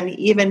happen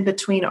even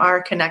between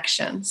our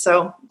connection.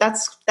 So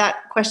that's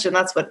that question.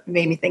 That's what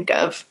made me think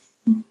of.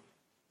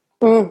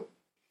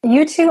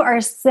 You two are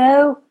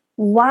so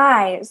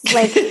wise.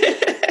 Like,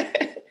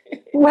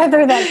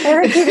 whether that's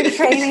therapeutic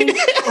training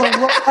or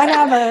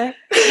whatever,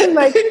 I'm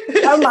like,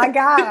 oh my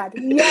God,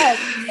 yes.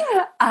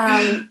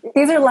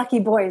 These are lucky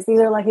boys.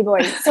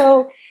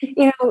 So,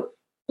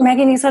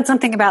 Megan, you said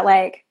something about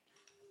like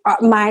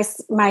my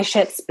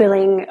shit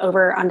spilling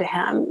over onto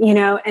him,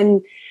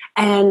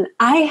 and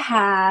I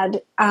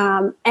had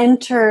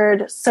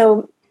entered,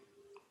 so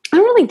I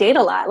don't really date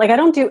a lot. Like I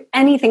don't do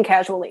anything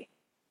casually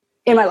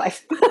in my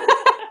life.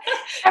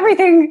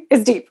 Everything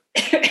is deep.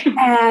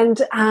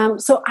 And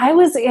so I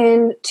was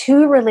in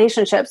 2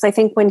 relationships, I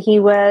think when he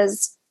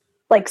was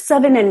like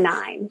 7 and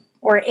 9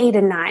 or 8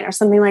 and 9 or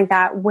something like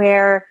that,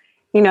 where,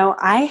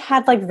 I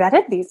had like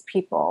vetted these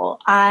people.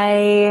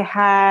 I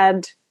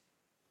had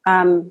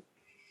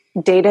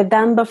dated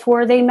them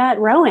before they met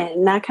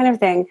Rowan, that kind of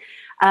thing.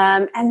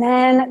 And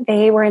then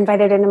they were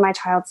invited into my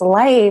child's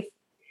life.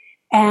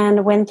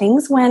 And when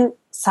things went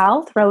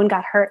south, Rowan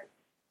got hurt.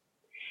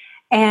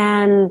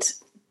 And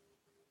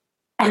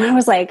I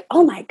was like,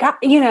 oh my God,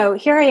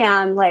 here I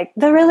am, like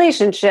the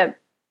relationship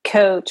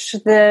coach,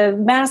 the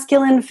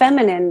masculine,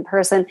 feminine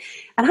person.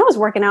 And I was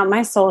working out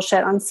my soul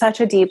shit on such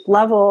a deep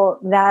level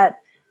that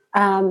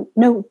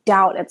no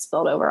doubt it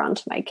spilled over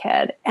onto my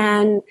kid.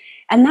 And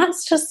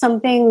that's just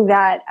something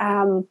that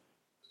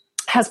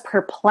has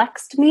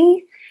perplexed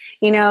me.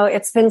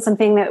 It's been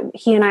something that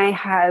he and I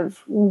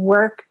have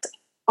worked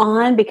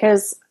on,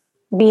 because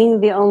being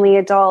the only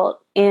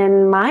adult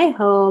in my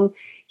home,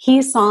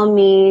 he saw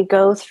me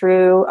go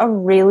through a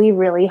really,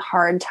 really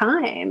hard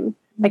time.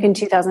 Like in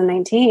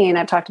 2019,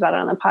 I've talked about it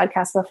on the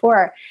podcast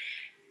before,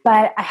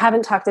 but I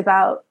haven't talked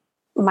about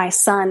my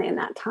son in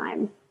that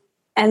time.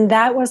 And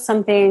that was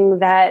something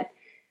that,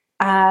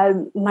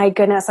 my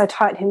goodness, I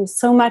taught him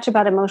so much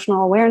about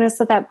emotional awareness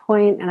at that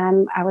point.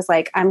 And I was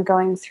like, I'm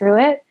going through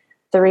it.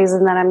 The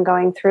reason that I'm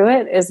going through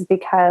it is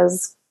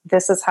because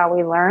this is how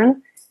we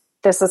learn.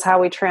 This is how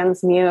we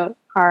transmute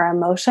our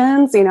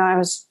emotions.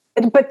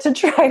 But to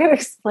try to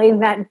explain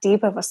that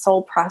deep of a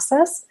soul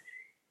process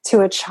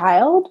to a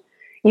child,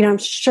 I'm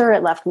sure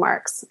it left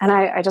marks. And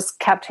I just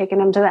kept taking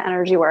him to the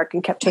energy work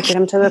and kept taking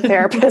him to the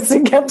therapist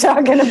and kept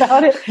talking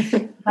about it.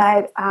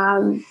 But,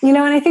 and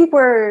I think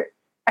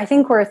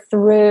we're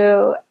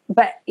through,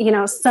 but,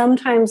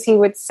 sometimes he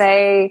would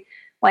say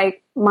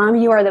like, Mom,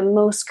 you are the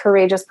most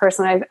courageous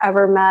person I've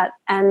ever met.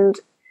 And,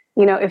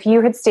 if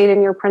you had stayed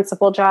in your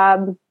principal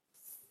job,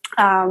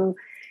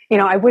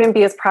 I wouldn't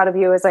be as proud of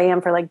you as I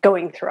am for like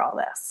going through all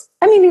this.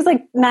 I mean, he's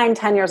like 9,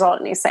 10 years old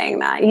and he's saying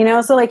that,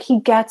 so like he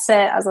gets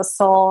it as a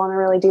soul on a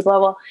really deep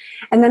level.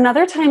 And then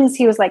other times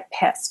he was like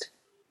pissed.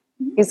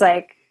 He's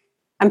like,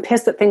 I'm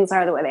pissed that things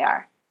are the way they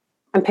are.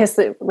 I'm pissed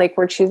that like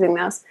we're choosing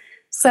this.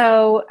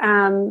 So,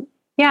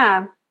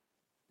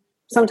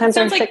 sometimes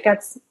our shit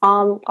gets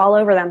all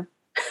over them.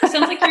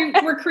 Sounds like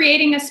we're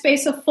creating a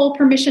space of full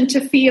permission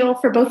to feel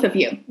for both of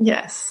you.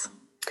 Yes.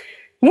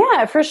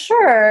 Yeah, for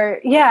sure.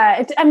 Yeah.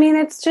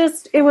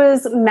 It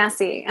was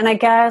messy. And I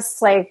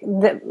guess like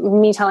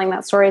me telling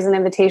that story is an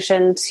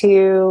invitation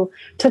to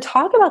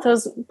talk about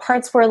those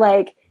parts where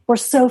like, we're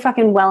so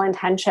fucking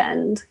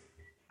well-intentioned,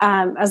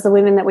 as the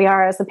women that we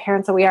are, as the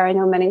parents that we are. I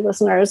know many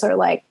listeners are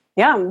like,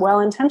 yeah, I'm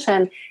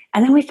well-intentioned.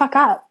 And then we fuck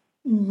up,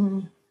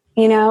 and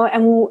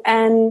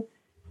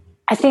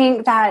I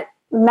think that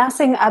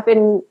messing up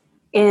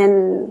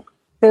in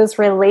those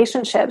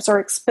relationships or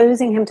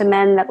exposing him to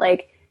men that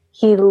like,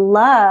 he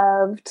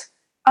loved,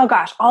 oh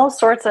gosh, all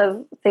sorts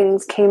of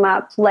things came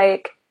up.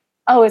 Like,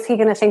 oh, is he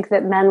going to think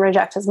that men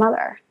reject his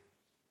mother?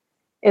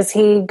 Is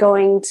he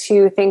going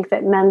to think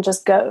that men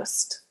just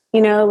ghost?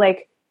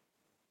 Like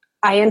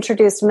I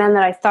introduced men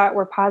that I thought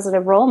were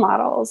positive role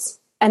models.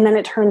 And then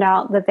it turned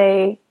out that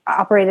they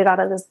operated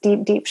out of this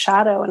deep, deep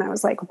shadow. And I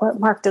was like, what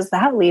mark does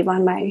that leave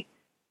on my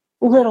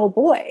little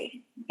boy?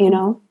 You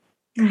know?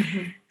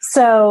 Mm-hmm.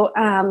 So,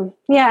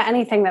 yeah,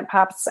 anything that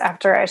pops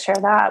after I share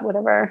that,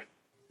 whatever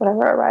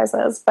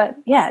arises. But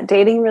yeah,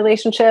 dating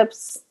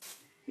relationships,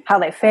 how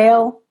they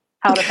fail,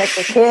 how to pick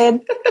a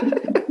kid.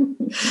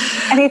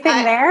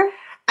 Anything there?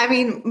 I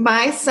mean,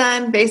 my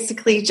son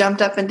basically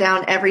jumped up and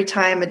down every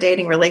time a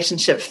dating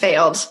relationship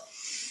failed.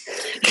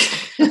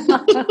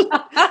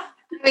 I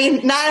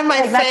mean, not in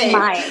my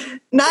face.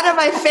 Not in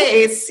my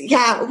face.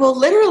 Yeah. Well,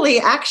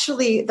 literally,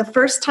 actually, the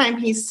first time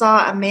he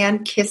saw a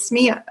man kiss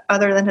me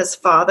other than his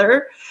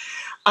father,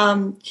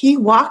 he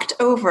walked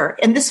over,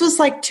 and this was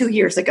like 2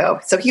 years ago.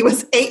 So he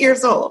was 8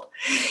 years old.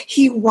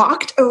 He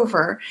walked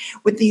over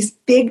with these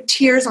big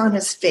tears on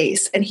his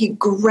face, and he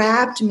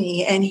grabbed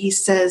me and he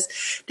says,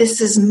 "This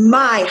is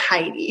my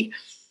Heidi."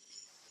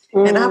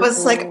 Mm-hmm. And I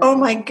was like, oh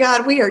my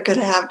God, we are going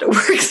to have to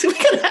work. We're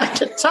going to have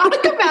to talk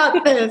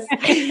about this.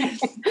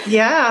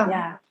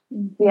 Yeah.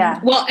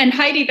 Well, and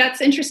Heidi,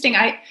 that's interesting.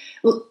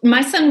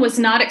 My son was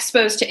not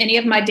exposed to any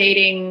of my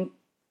dating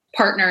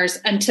partners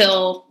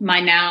until my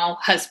now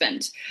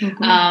husband.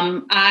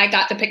 Mm-hmm. I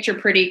got the picture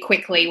pretty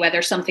quickly,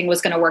 whether something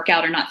was going to work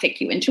out or not. Thank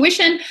you,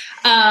 intuition.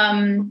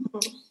 And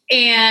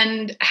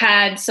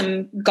had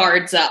some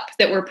guards up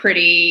that were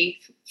pretty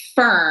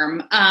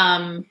firm.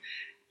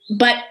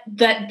 But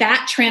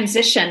that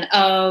transition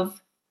of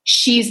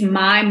she's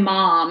my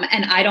mom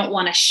and I don't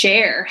want to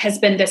share has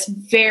been this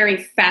very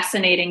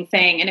fascinating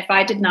thing. And if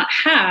I did not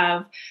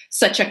have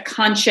such a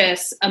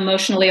conscious,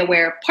 emotionally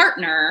aware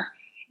partner,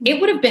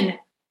 it would have been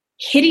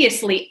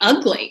hideously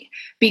ugly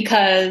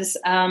because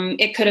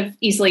it could have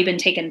easily been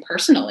taken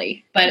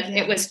personally. But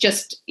it was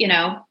just,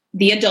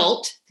 the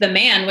adult, the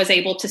man was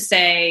able to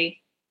say,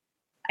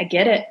 I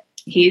get it.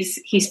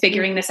 He's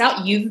figuring this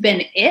out. You've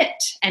been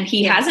it. And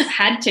he hasn't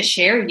had to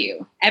share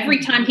you. Every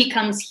time he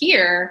comes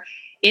here,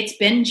 it's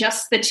been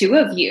just the two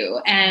of you.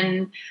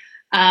 And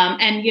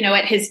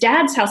at his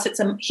dad's house,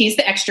 he's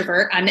the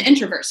extrovert, I'm the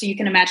introvert. So you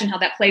can imagine how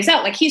that plays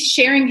out. Like he's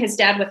sharing his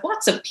dad with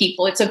lots of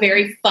people. It's a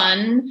very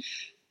fun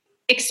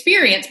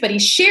experience, but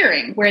he's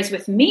sharing. Whereas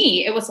with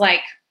me, it was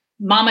like,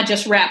 Mama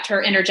just wrapped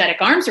her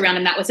energetic arms around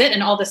him. That was it.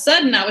 And all of a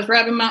sudden I was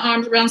wrapping my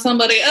arms around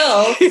somebody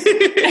else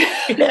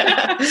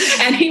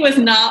and he was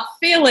not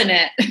feeling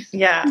it.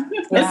 Yeah.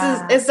 This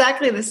is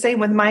exactly the same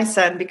with my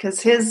son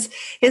because his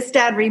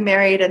dad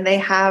remarried and they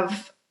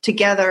have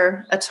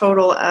together a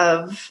total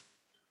of,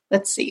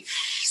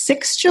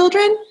 6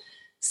 children,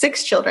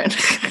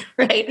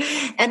 right?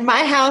 And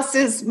my house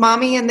is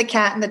mommy and the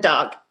cat and the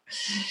dog.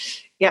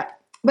 Yeah.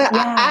 But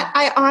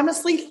I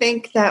honestly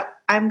think that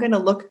I'm going to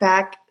look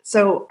back.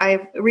 So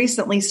I've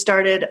recently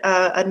started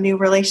a new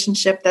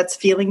relationship that's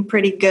feeling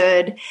pretty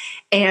good.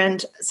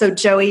 And so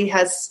Joey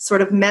has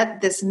sort of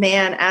met this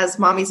man as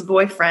mommy's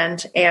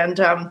boyfriend. And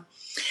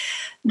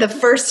the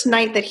first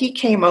night that he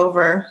came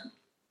over,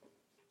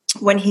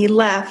 when he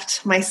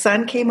left, my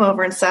son came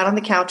over and sat on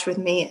the couch with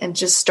me and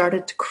just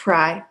started to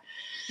cry.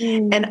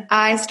 And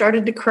I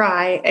started to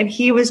cry, and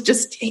he was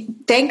just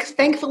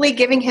thankfully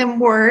giving him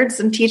words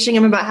and teaching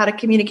him about how to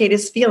communicate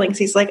his feelings.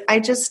 He's like, I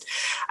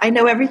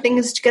know everything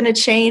is going to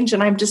change,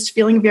 and I'm just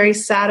feeling very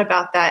sad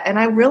about that. And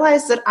I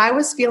realized that I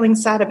was feeling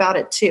sad about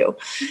it too,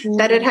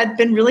 that it had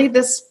been really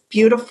this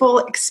beautiful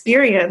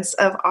experience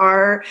of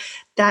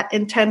that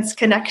intense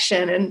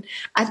connection. And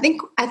I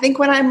think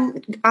when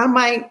I'm on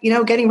my,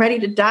 getting ready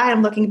to die,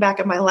 I'm looking back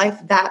at my life,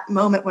 that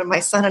moment when my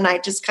son and I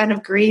just kind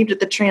of grieved at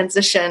the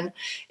transition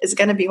is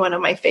going to be one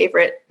of my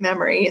favorite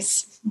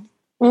memories.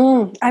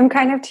 I'm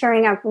kind of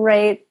tearing up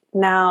right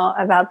now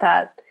about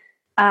that.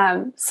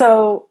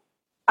 So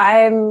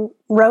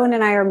Rowan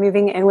and I are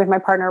moving in with my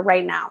partner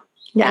right now.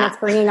 Yeah. And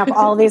it's bringing up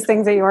all these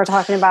things that you were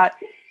talking about.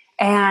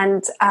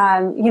 And,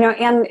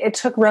 and it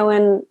took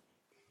Rowan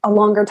a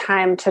longer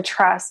time to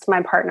trust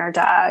my partner,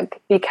 Doug,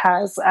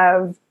 because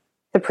of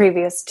the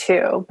previous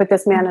two. But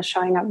this man is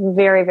showing up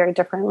very, very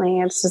differently.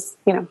 It's just,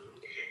 I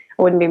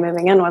wouldn't be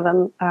moving in with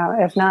him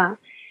if not.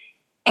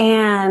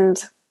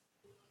 And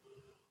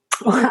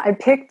I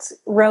picked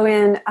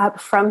Rowan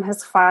up from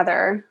his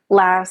father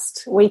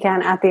last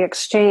weekend at the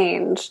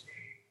exchange.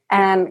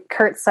 And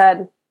Kurt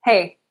said,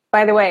 "Hey,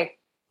 by the way,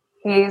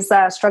 he's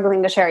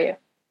struggling to share you."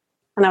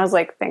 And I was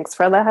like, "Thanks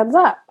for the heads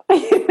up."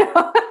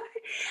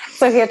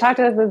 So he had talked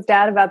to his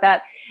dad about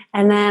that.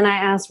 And then I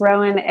asked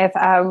Rowan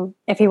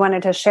if he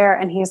wanted to share.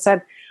 And he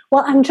said,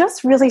 "Well, I'm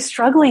just really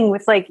struggling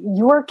with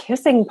your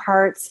kissing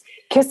parts,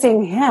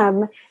 kissing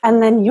him,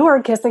 and then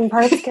your kissing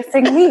parts,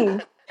 kissing me."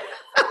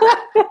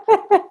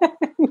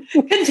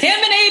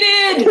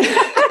 Contaminated!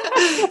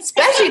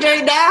 Especially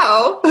during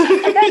now.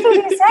 And that's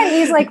what he said.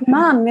 He's like,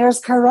 "Mom,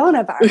 there's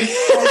coronavirus.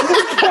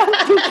 You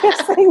can't be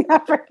kissing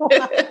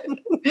everyone."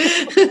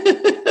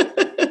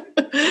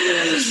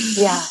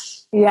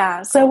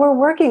 Yeah. So we're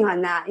working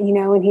on that,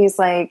 and he's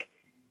like,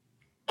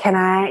 "Can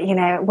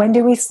I, when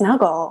do we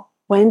snuggle?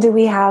 When do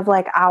we have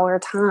our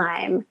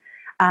time?"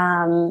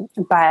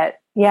 But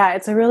yeah,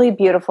 it's a really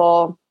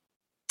beautiful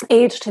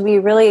age to be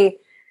really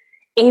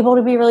able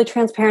to be really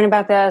transparent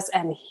about this,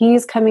 and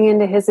he's coming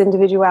into his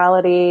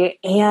individuality,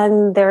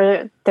 and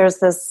there's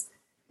this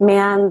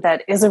man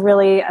that is a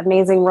really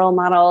amazing role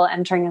model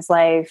entering his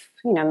life.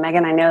 You know,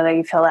 Meghan, I know that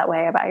you feel that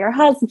way about your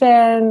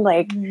husband,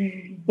 like,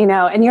 you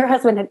know, and your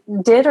husband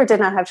did or did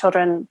not have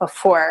children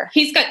before.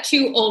 He's got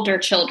 2 older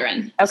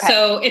children. Okay.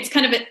 So it's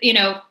kind of, you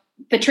know,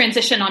 the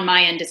transition on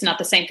my end is not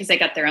the same because they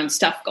got their own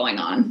stuff going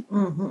on.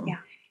 Mm-hmm. Yeah.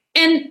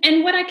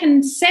 And what I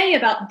can say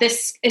about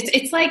this,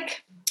 it's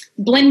like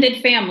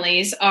blended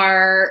families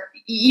are,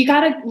 you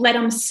got to let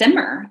them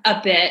simmer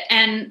a bit.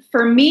 And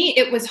for me,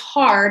 it was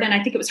hard. And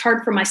I think it was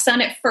hard for my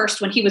son at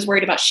first when he was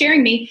worried about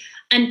sharing me,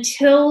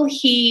 until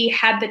he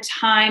had the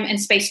time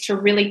and space to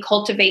really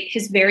cultivate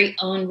his very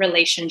own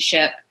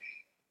relationship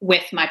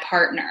with my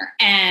partner.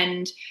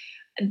 And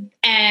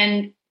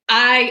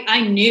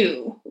I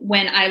knew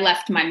when I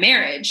left my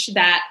marriage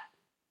that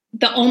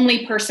the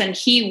only person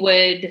he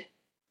would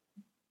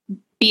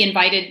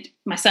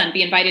my son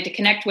be invited to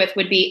connect with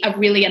would be a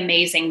really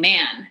amazing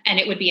man,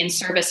 and it would be in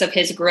service of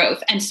his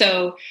growth. And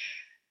so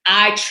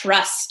I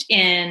trust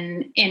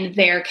in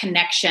their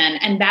connection,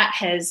 and that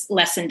has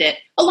lessened it,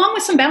 along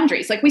with some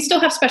boundaries. Like, we still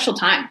have special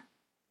time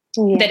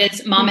that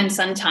is mom and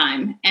son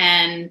time.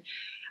 And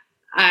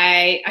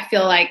I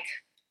feel like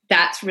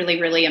that's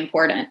really, really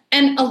important.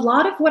 And a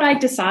lot of what I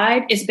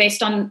decide is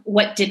based on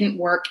what didn't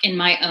work in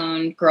my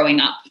own growing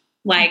up.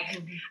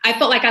 Like, I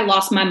felt like I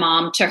lost my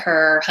mom to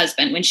her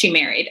husband when she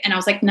married. And I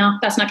was like, no,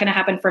 that's not going to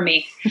happen for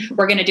me.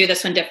 We're going to do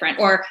this one different.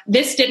 Or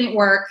this didn't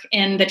work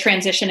in the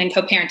transition and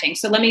co-parenting,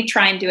 so let me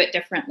try and do it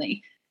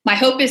differently. My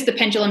hope is the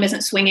pendulum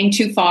isn't swinging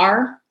too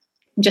far.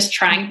 I'm just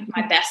trying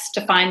my best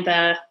to find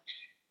the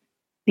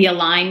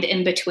aligned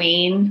in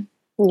between.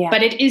 Yeah.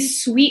 But it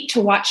is sweet to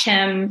watch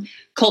him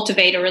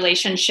cultivate a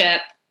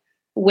relationship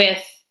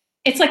with,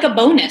 it's like a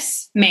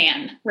bonus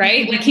man,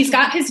 right? Like, he's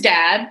got his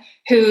dad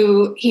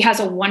who he has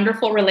a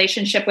wonderful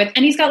relationship with,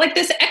 and he's got like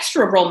this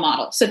extra role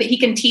model so that he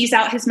can tease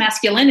out his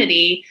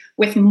masculinity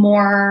with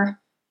more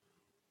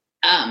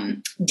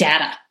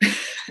data.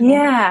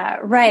 Yeah,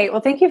 right.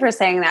 Well, thank you for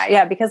saying that.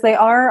 Yeah, because they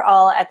are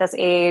all at this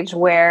age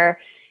where,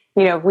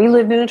 you know, we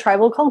lived in a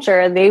tribal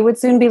culture. They would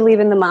soon be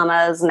leaving the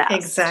mama's nest.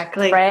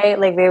 Exactly. Right?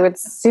 Like, they would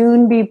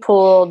soon be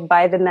pulled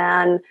by the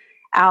men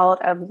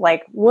out of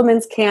like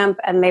women's camp,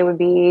 and they would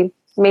be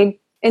made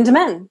into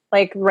men,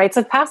 like rites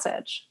of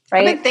passage,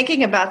 right? I've been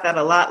thinking about that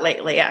a lot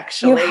lately,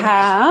 actually. You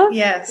have?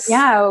 Yes.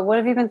 Yeah. What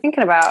have you been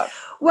thinking about?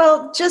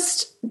 Well,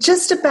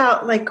 just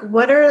about like,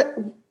 what are,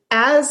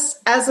 as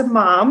a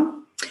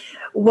mom,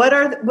 what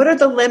are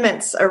the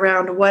limits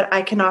around what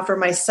I can offer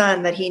my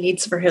son that he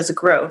needs for his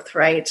growth,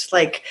 right?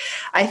 Like,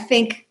 I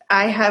think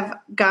I've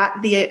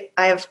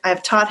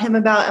taught him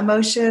about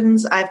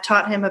emotions. I've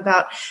taught him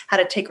about how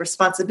to take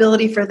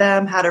responsibility for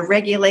them, how to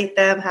regulate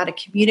them, how to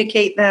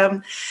communicate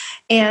them.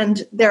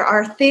 And there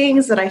are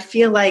things that I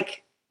feel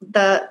like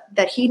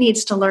that he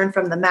needs to learn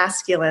from the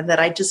masculine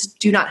that I just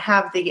do not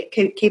have the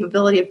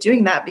capability of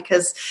doing that,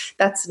 because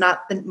that's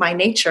not my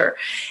nature.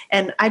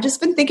 And I've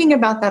just been thinking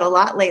about that a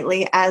lot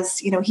lately,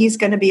 as, you know, he's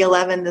going to be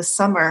 11 this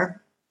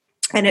summer.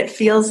 And it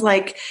feels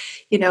like,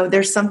 you know,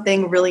 there's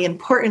something really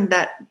important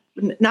that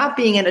not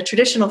being in a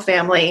traditional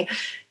family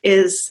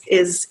is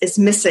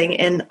missing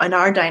in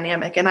our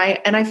dynamic. And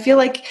I feel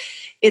like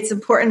it's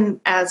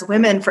important as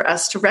women for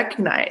us to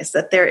recognize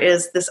that there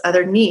is this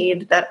other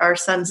need that our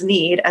sons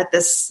need at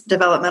this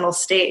developmental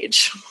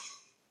stage.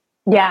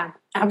 Yeah,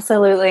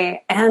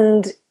 absolutely.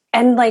 And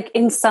like,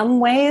 in some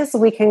ways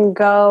we can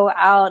go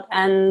out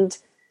and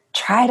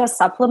try to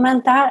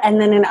supplement that.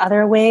 And then in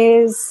other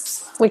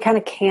ways we kind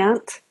of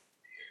can't.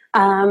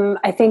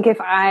 I think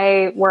if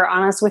I were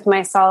honest with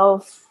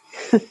myself,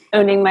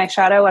 owning my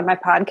shadow on my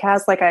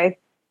podcast, like I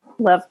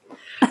love,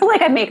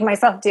 like I make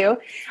myself do, you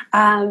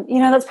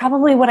know, that's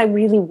probably what I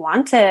really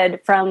wanted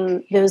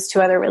from those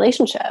 2 other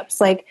relationships.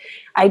 Like,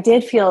 I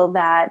did feel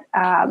that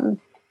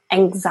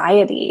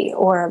anxiety,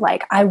 or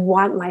like, I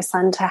want my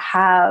son to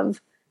have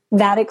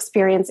that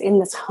experience in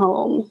this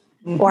home,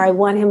 or I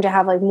want him to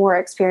have like more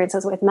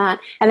experiences with men.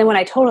 And then when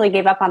I totally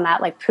gave up on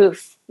that, like,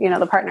 poof, you know,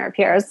 the partner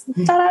appears.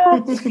 Ta-da!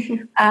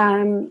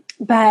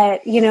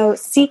 But, you know,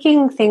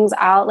 seeking things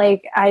out,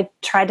 like, I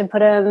tried to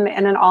put him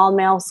in an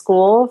all-male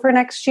school for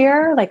next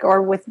year, like,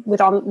 or with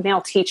all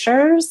male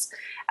teachers,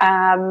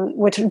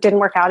 which didn't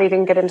work out. He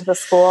didn't get into the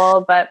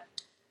school, but,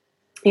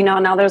 you know,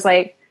 now there's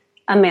like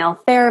a male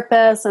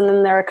therapist, and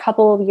then they're a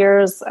couple of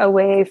years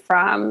away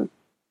from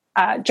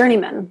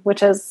Journeyman,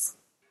 which is,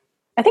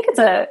 I think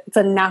it's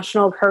a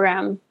national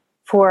program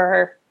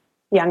for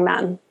young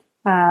men,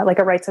 like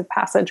a rites of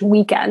passage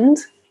weekend.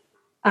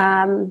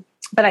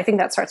 But I think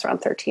that starts around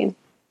 13.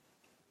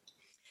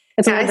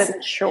 It's a little bit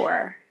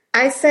mature.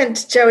 I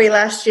sent Joey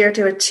last year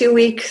to a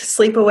 2-week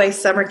sleepaway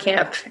summer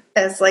camp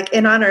as like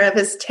in honor of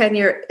his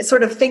 10-year,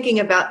 sort of thinking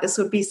about this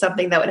would be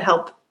something that would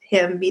help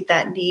him meet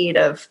that need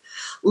of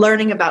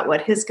learning about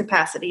what his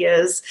capacity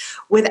is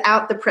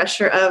without the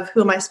pressure of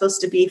who am I supposed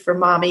to be for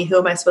mommy, who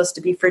am I supposed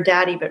to be for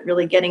daddy, but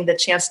really getting the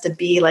chance to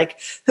be like,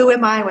 who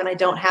am I when I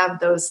don't have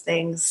those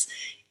things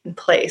in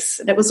place.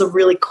 And it was a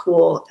really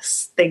cool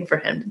thing for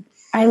him.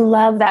 I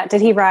love that.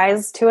 Did he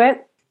rise to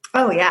it?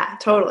 Oh yeah,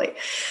 totally.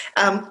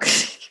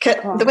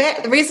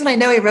 The reason I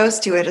know he rose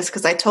to it is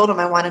because I told him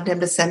I wanted him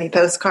to send me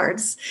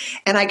postcards.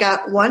 And I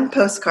got one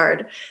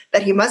postcard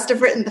that he must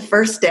have written the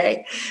first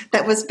day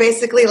that was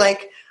basically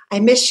like, I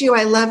miss you.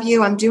 I love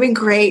you. I'm doing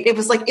great. It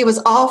was like, it was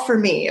all for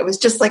me. It was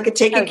just like a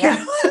taking care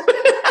of.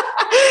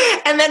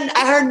 And then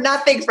I heard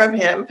nothing from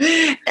him.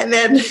 And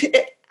then,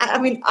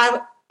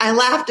 I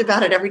laughed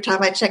about it every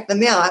time I checked the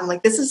mail. I'm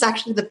like, this is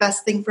actually the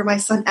best thing for my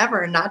son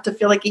ever, not to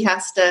feel like he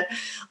has to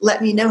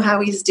let me know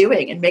how he's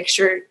doing and make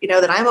sure,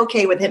 that I'm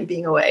okay with him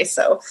being away.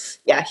 So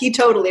yeah, he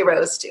totally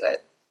rose to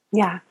it.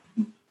 Yeah.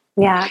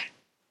 Yeah.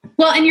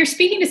 Well, and you're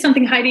speaking to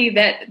something, Heidi,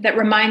 that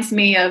reminds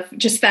me of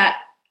just that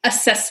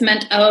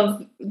assessment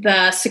of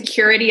the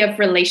security of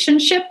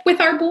relationship with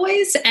our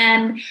boys.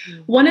 And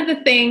one of the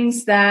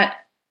things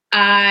that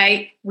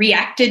I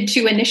reacted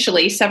to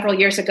initially several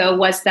years ago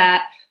was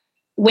that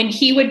when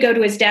he would go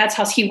to his dad's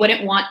house, he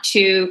wouldn't want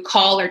to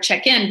call or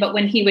check in. But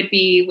when he would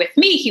be with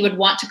me, he would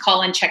want to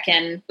call and check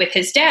in with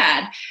his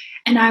dad.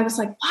 And I was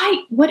like,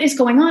 why? What is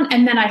going on?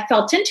 And then I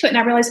felt into it and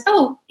I realized,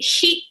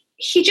 he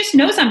just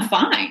knows I'm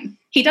fine.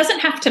 He doesn't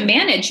have to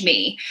manage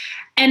me.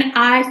 And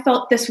I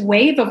felt this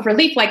wave of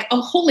relief, like,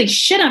 oh, holy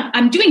shit,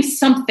 I'm doing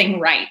something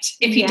right.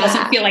 If he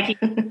doesn't feel like he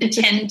can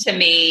attend to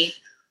me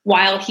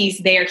while he's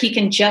there, he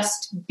can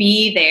just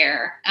be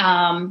there.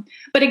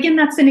 But again,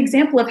 that's an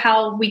example of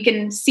how we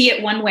can see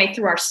it one way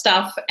through our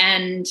stuff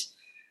and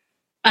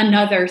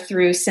another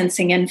through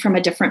sensing in from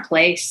a different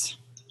place.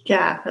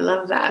 Yeah, I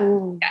love that.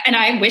 And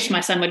I wish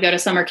my son would go to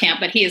summer camp,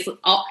 but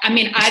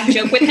I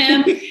joke with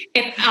him.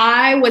 If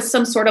I was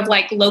some sort of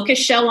like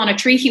locust shell on a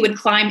tree, he would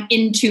climb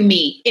into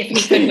me if he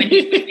could when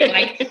he was with me.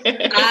 Like,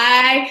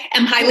 I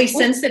am highly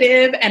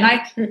sensitive and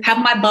I have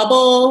my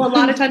bubble a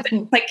lot of times.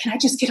 Like, can I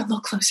just get a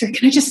little closer?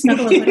 Can I just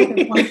snuggle a little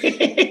bit more?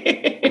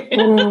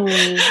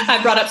 I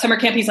brought up summer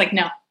camp. He's like,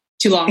 no,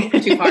 too long,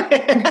 too far.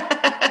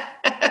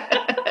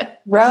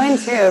 Rowan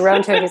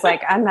too. He's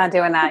like, I'm not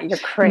doing that. You're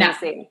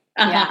crazy.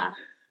 No. Yeah.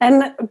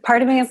 And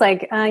part of me is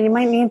like, you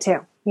might need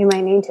to.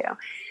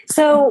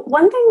 So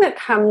one thing that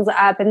comes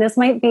up, and this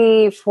might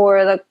be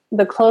for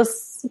the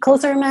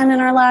closer men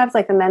in our lives,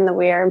 like the men that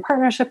we are in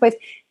partnership with,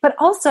 but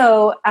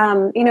also,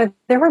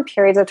 there were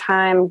periods of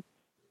time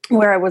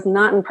where I was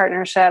not in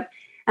partnership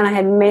and I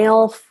had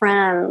male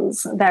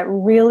friends that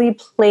really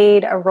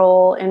played a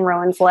role in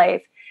Rowan's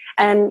life.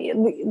 And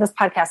this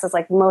podcast is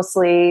like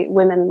mostly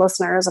women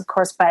listeners, of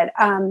course, but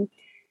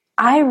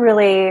I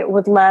really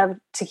would love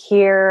to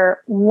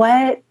hear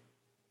what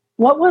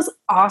was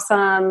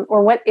awesome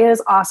or what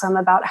is awesome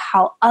about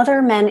how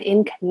other men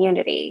in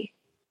community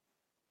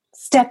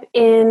step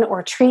in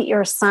or treat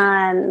your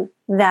son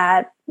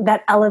that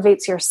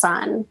elevates your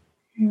son.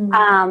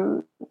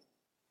 And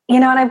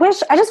I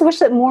just wish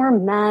that more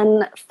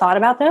men thought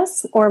about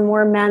this, or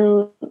more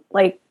men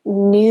like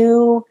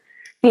knew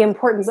the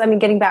importance. I mean,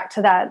 getting back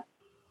to that,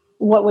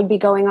 what would be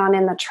going on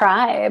in the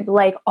tribe,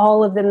 like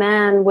all of the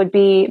men would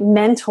be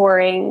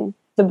mentoring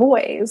the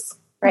boys,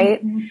 right?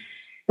 Mm-hmm.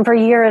 And for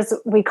years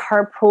we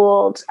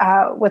carpooled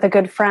with a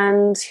good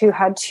friend who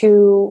had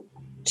two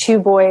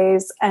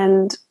boys,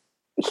 and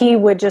he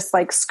would just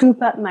like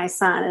scoop up my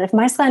son. And if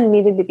my son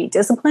needed to be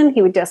disciplined,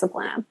 he would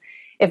discipline him.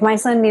 If my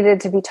son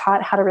needed to be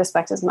taught how to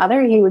respect his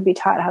mother, he would be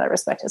taught how to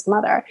respect his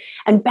mother.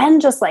 And Ben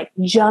just like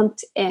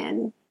jumped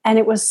in, and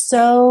it was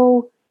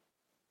so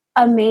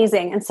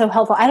amazing and so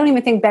helpful. I don't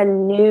even think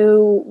Ben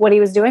knew what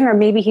he was doing, or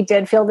maybe he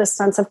did feel this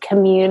sense of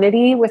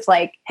community with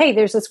like, hey,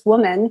 there's this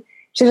woman.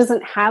 She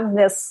doesn't have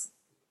this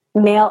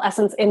male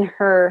essence in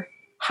her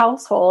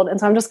household. And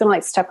so I'm just going to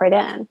like step right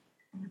in.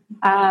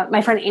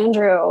 My friend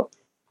Andrew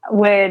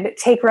would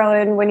take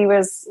Rowan when he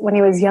was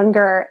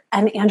younger,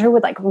 and Andrew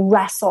would like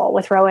wrestle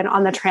with Rowan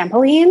on the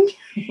trampoline.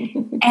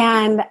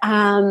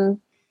 And,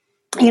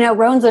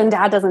 Rowan's own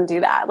dad doesn't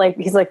do that. Like,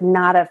 he's like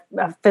not a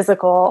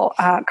physical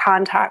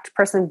contact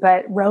person,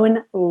 but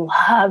Rowan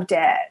loved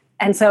it.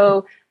 And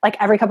so like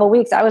every couple of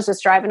weeks I was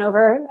just driving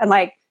over and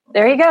like,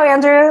 there you go,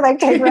 Andrew, like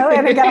take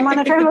Rowan and get him on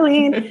the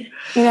trampoline,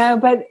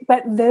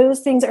 but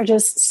those things are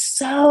just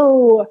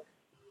so,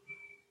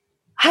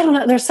 I don't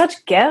know. There's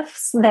such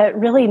gifts that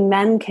really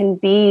men can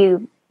be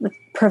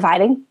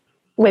providing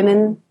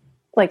women,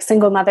 like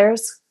single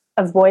mothers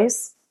of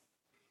boys.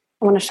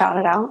 I want to shout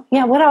it out.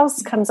 Yeah. What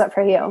else comes up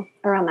for you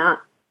around that?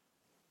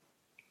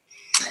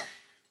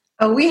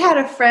 Oh, we had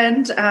a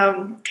friend,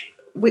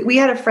 we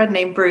had a friend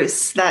named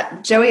Bruce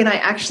that Joey and I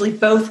actually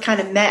both kind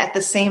of met at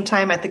the same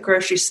time at the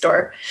grocery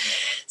store.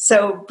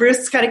 So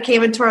Bruce kind of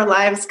came into our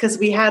lives because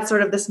we had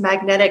sort of this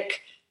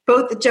magnetic,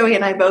 both Joey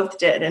and I both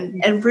did.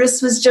 And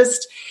Bruce was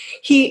just,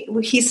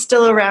 he's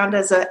still around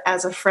as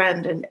a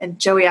friend. And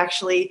Joey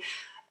actually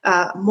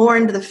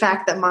mourned the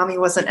fact that mommy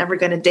wasn't ever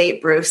going to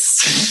date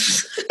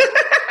Bruce.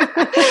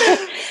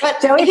 But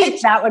Joey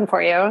picked that one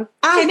for you.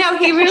 I know,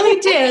 he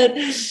really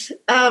did.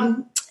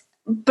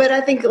 But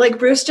I think like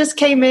Bruce just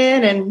came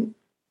in, and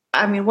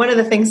I mean, one of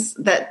the things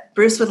that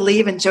Bruce would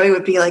leave and Joey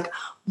would be like,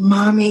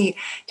 Mommy,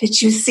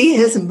 did you see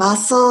his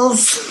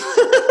muscles?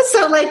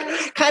 So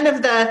like kind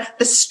of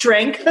the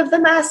strength of the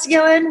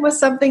masculine was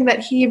something that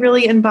he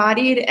really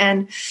embodied.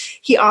 And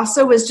he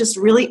also was just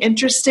really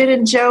interested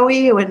in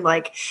Joey and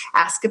like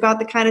ask about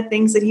the kind of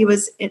things that he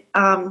was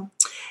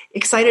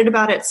excited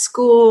about at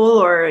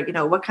school, or, you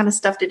know, what kind of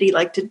stuff did he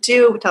like to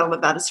do? Tell him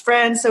about his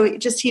friends. So he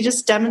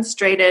just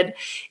demonstrated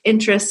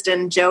interest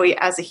in Joey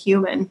as a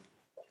human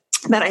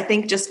that I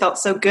think just felt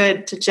so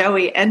good to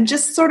Joey, and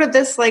just sort of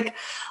this like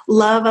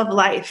love of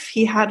life.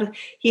 He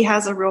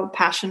has a real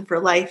passion for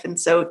life. And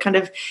so kind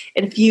of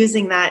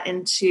infusing that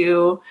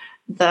into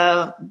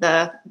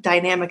the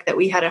dynamic that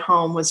we had at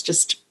home was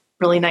just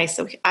really nice.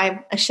 So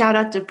a shout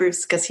out to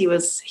Bruce, because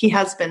he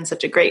has been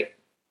such a great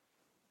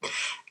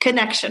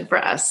connection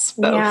for us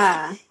both.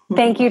 Yeah.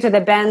 Thank you to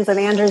the Bens and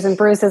Andrews and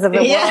Bruces of the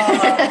world.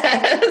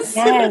 Yes.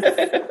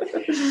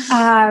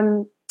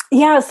 Yes.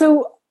 Yeah.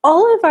 So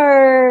all of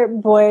our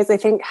boys, I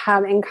think,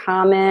 have in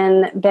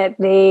common that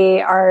they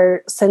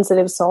are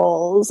sensitive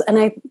souls.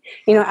 And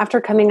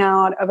after coming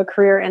out of a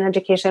career in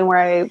education where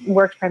I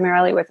worked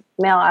primarily with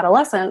male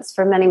adolescents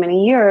for many,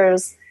 many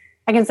years,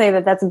 I can say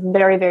that that's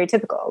very, very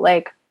typical.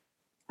 Like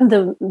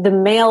the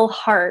male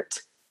heart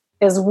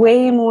is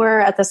way more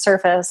at the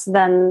surface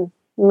than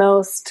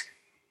most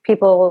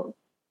people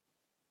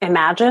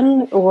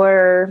imagine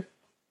or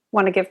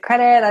want to give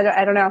credit.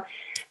 I don't know.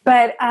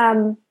 But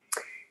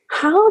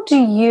how do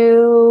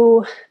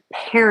you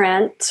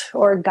parent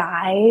or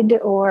guide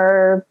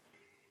or,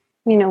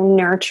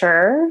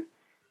 nurture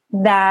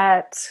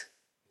that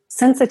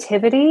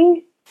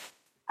sensitivity,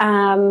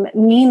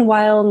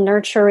 meanwhile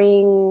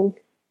nurturing,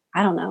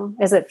 I don't know,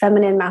 is it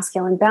feminine,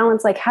 masculine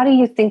balance? Like, how do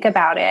you think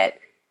about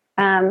it?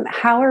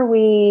 How are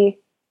we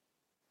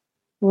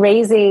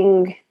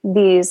raising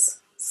these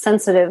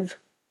sensitive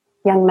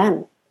young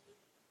men?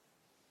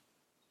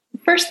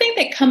 First thing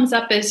that comes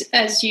up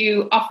as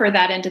you offer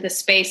that into the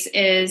space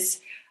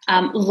is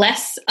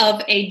less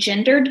of a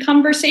gendered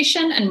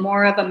conversation and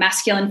more of a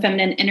masculine,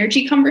 feminine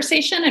energy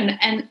conversation.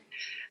 And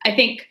I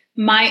think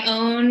my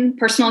own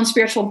personal and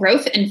spiritual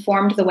growth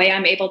informed the way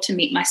I'm able to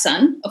meet my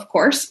son, of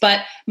course.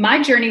 But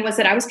my journey was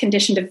that I was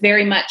conditioned to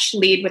very much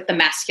lead with the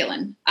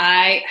masculine.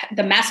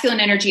 The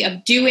masculine energy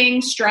of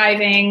doing,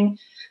 striving,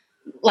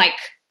 like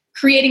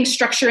creating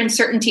structure and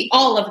certainty,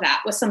 all of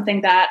that was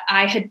something that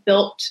I had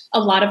built a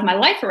lot of my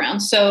life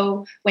around.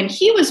 So when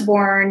he was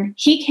born,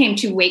 he came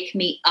to wake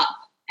me up.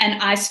 And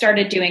I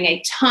started doing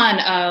a ton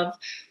of,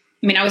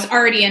 I was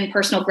already in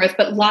personal growth,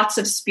 but lots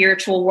of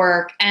spiritual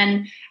work.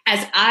 And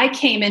as I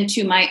came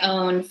into my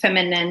own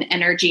feminine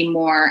energy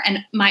more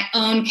and my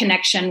own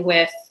connection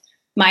with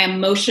my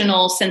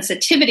emotional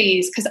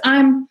sensitivities, because I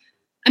am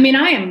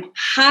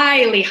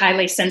highly,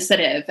 highly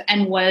sensitive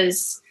and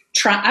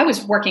I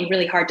was working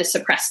really hard to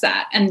suppress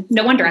that. And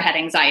no wonder I had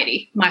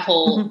anxiety my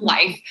whole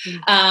life.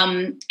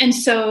 And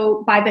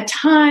so by the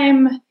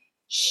time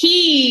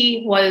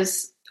he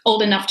was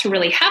old enough to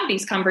really have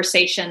these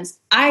conversations,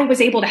 I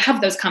was able to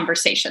have those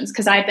conversations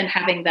because I've been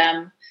having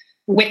them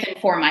with and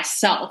for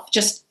myself,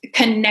 just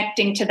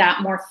connecting to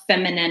that more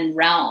feminine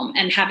realm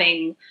and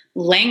having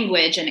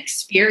language and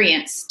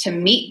experience to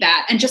meet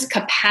that, and just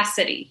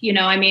capacity.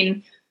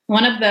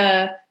 One of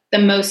the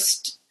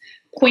most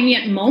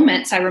poignant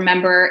moments I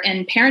remember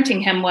in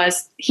parenting him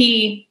was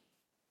he,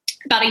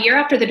 about a year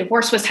after the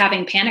divorce, was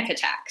having panic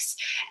attacks.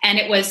 And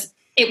it was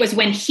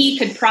when he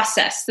could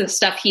process the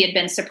stuff he had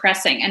been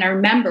suppressing. And I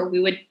remember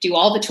we would do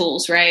all the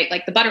tools, right?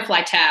 Like the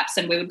butterfly taps,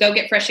 and we would go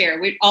get fresh air,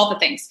 all the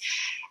things.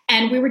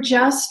 And we were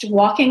just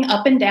walking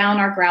up and down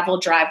our gravel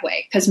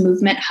driveway because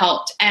movement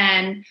helped,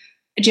 and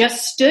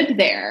just stood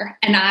there.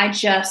 And I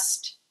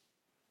just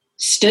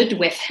stood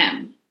with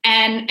him.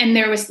 And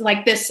there was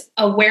like this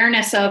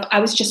awareness of,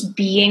 I was just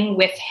being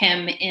with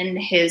him in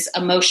his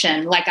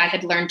emotion, like I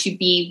had learned to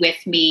be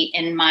with me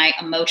in my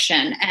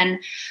emotion. And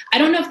I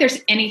don't know if there's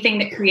anything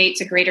that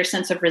creates a greater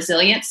sense of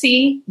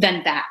resiliency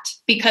than that,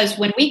 because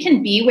when we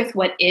can be with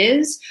what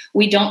is,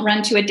 we don't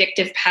run to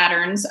addictive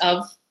patterns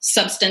of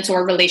substance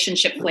or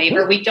relationship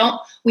flavor. We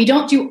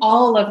don't do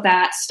all of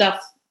that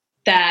stuff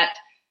that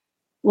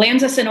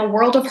lands us in a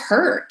world of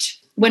hurt,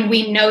 when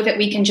we know that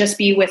we can just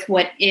be with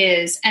what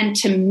is. And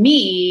to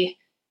me,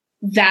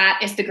 that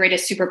is the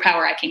greatest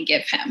superpower I can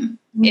give him,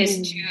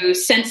 is to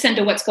sense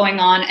into what's going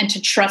on and to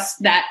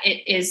trust that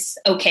it is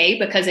okay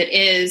because it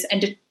is,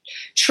 and to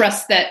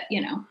trust that,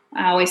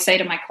 I always say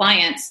to my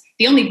clients,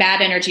 the only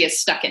bad energy is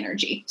stuck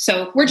energy.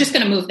 So we're just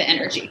going to move the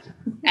energy,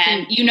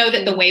 and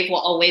that the wave will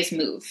always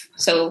move.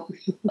 So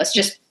let's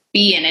just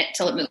be in it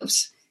till it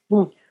moves.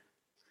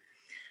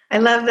 I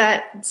love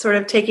that, sort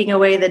of taking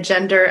away the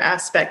gender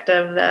aspect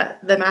of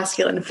the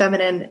masculine and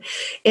feminine.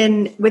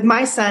 With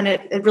my son,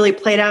 it really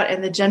played out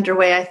in the gender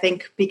way, I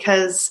think,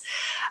 because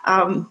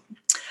when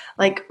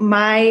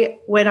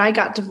I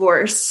got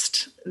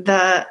divorced,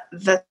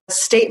 the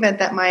statement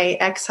that my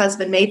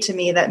ex-husband made to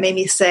me that made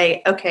me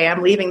say, okay,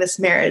 I'm leaving this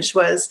marriage,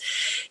 was,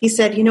 he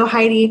said,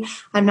 Heidi,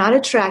 I'm not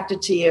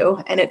attracted to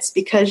you, and it's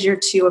because you're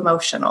too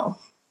emotional.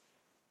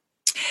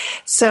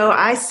 So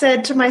I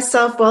said to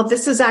myself, well,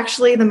 this is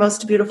actually the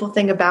most beautiful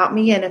thing about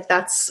me. And if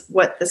that's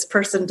what this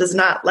person does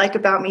not like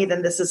about me,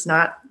 then this is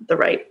not the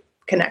right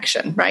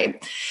connection,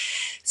 right?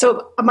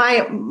 So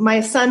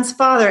my son's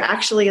father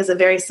actually is a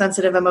very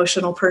sensitive,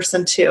 emotional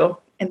person too.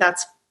 And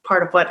that's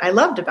part of what I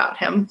loved about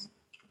him.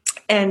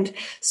 And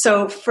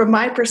so from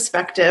my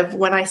perspective,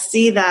 when I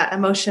see that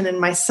emotion in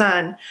my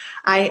son,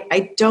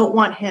 I don't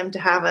want him to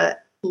have a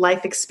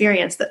life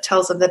experience that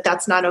tells him that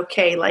that's not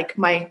okay, like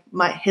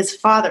his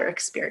father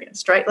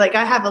experienced, right? Like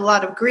I have a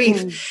lot of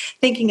grief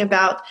thinking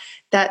about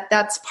that.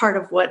 That's part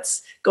of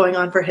what's going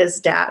on for his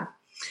dad.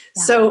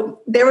 Yeah.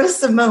 So there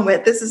was a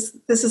moment, this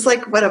is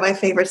like one of my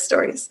favorite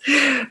stories.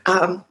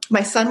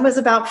 My son was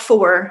about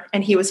 4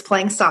 and he was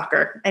playing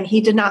soccer, and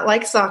he did not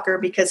like soccer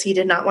because he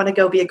did not want to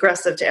go be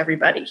aggressive to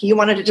everybody. He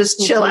wanted to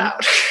just chill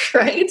out.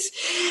 Right.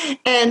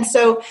 And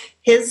so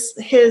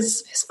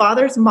his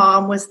father's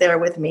mom was there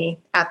with me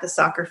at the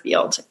soccer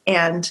field,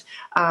 and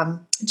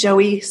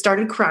Joey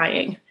started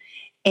crying,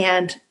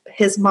 and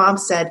his mom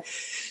said,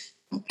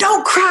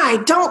 don't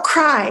cry, don't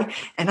cry.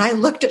 And I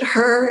looked at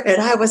her and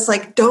I was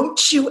like,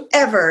 don't you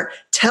ever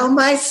tell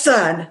my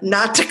son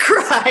not to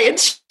cry. And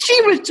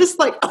she was just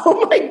like,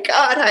 oh my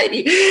God,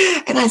 Heidi.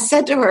 And I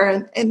said to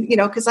her, and you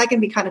know, because I can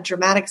be kind of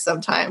dramatic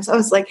sometimes, I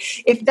was like,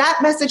 if that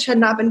message had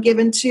not been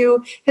given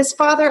to his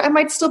father, I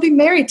might still be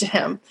married to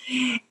him.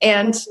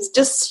 And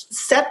just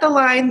set the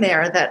line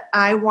there that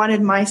I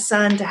wanted my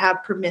son to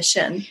have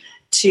permission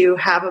to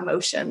have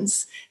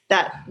emotions,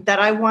 that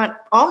I want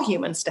all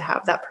humans to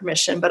have that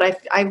permission. But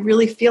I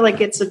really feel like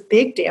it's a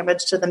big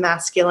damage to the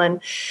masculine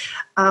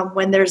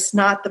when there's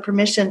not the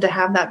permission to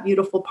have that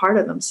beautiful part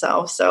of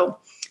themselves. So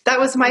that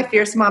was my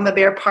fierce mama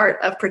bear part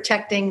of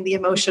protecting the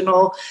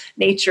emotional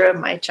nature of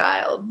my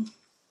child.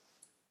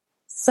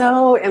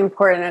 So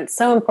important. It's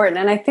so important.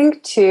 And I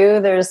think too,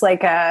 there's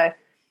like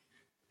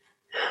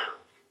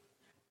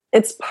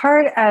it's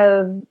part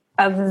of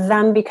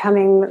them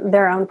becoming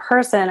their own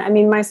person. I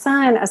mean, my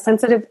son, as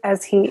sensitive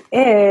as he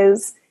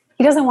is,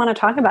 he doesn't want to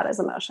talk about his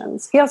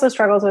emotions. He also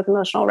struggles with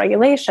emotional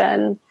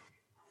regulation.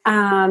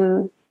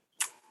 But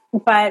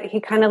he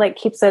kind of like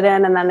keeps it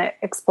in and then it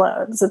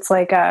explodes. It's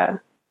like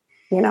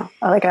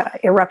like a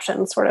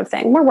eruption sort of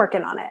thing. We're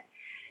working on it.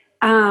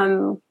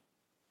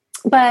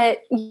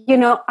 But you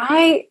know,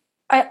 I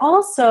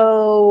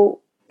also,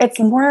 it's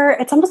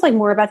almost like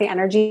more about the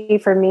energy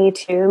for me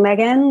too,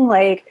 Megan.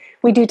 Like,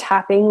 we do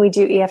tapping, we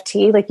do EFT.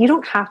 Like, you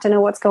don't have to know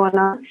what's going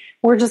on.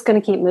 We're just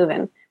going to keep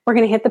moving. We're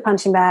going to hit the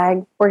punching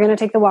bag. We're going to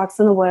take the walks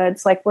in the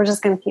woods. Like, we're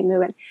just going to keep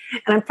moving.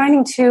 And I'm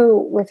finding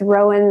too with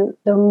Rowan,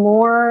 the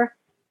more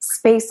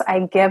space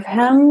I give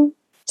him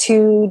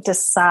to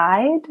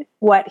decide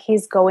what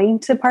he's going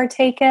to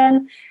partake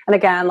in. And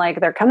again, like,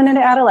 they're coming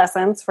into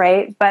adolescence,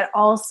 right? But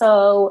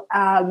also,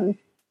 oh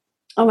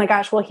my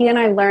gosh, well, he and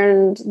I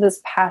learned this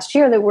past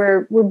year that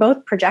we're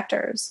both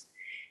projectors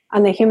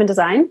on the human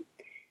design.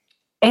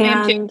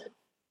 And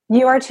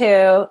you are too.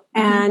 Mm-hmm.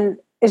 And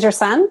is your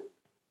son?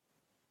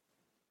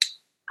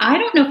 I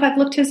don't know if I've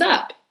looked his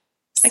up.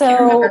 I so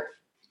can't remember.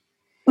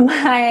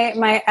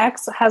 My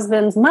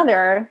ex-husband's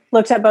mother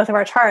looked at both of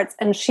our charts,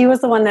 and she was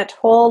the one that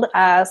told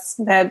us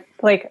that,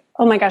 like,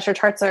 oh my gosh, your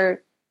charts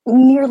are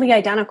nearly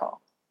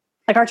identical.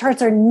 Like, our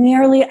charts are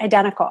nearly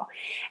identical.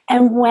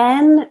 And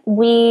when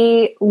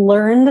we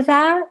learned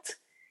that,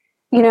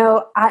 you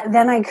know,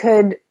 then I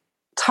could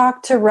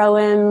talk to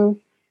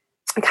Rowan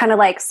kind of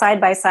like side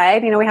by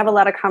side. You know, we have a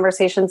lot of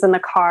conversations in the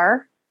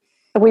car.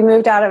 We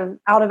moved out of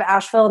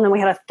Asheville, and then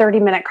we had a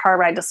 30-minute car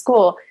ride to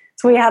school.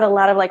 So we had a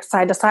lot of like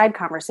side to side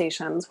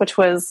conversations, which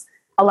was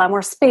a lot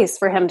more space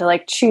for him to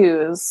like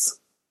choose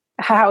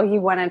how he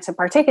wanted to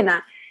partake in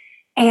that.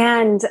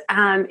 And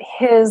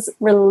his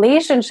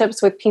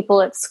relationships with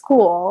people at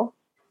school,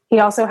 he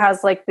also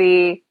has like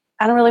I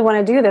don't really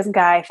want to do this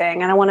guy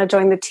thing. I don't want to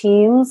join the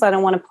teams. I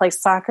don't want to play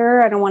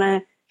soccer. I don't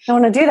want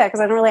to do that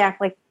because I don't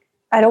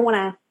want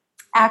to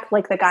act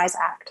like the guys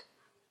act.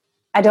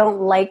 I don't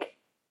like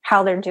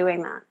how they're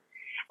doing that.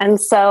 And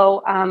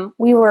so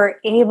we were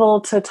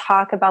able to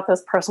talk about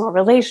those personal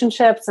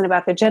relationships and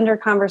about the gender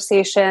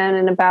conversation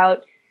and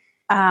about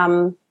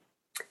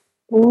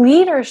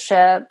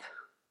leadership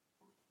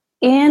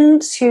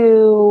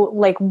into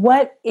like,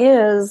 what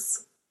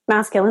is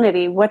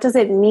masculinity? What does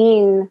it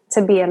mean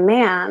to be a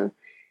man?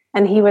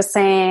 And he was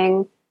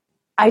saying,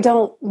 I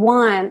don't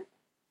want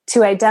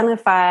to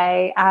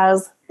identify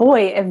as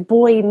boy if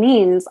boy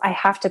means I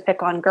have to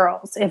pick on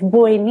girls. If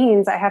boy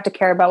means I have to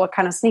care about what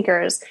kind of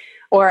sneakers,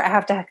 or I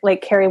have to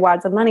like carry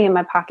wads of money in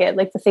my pocket,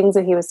 like the things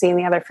that he was seeing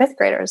the other fifth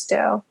graders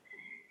do.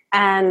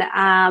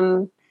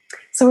 And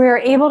so we were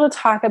able to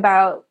talk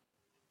about,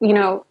 you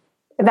know,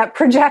 that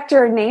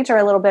projector nature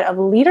a little bit of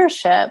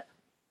leadership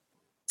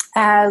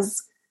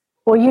as,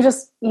 well,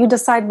 you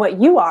decide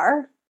what you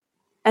are,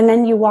 and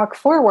then you walk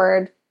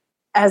forward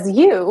as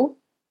you,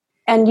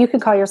 and you can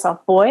call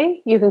yourself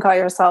boy, you can call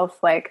yourself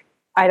like,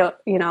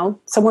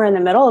 somewhere in the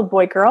middle of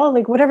boy, girl,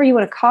 like whatever you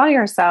want to call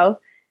yourself,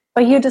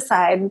 but you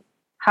decide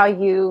how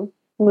you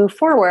move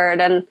forward.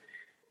 And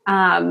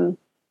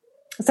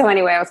So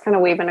anyway, I was kind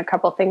of weaving a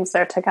couple things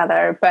there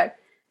together, but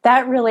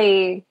that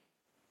really,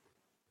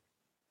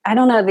 I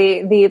don't know,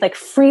 the like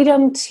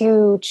freedom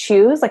to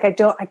choose. Like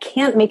I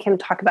can't make him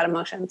talk about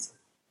emotions.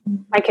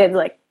 My kid's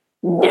like,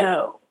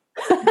 no.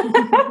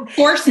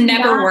 Force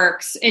never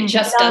works. It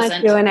just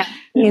doesn't. Doing it,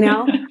 you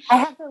know, I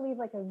have to leave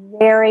like a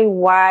very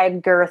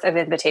wide girth of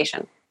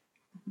invitation.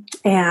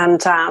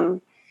 And I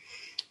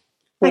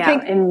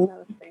think in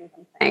those things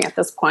I'm saying at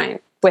this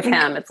point with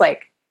him, it's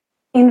like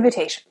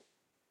invitation.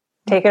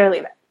 Take it or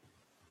leave it.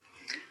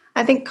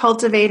 I think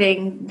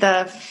cultivating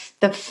the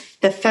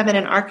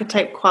feminine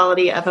archetype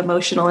quality of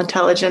emotional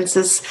intelligence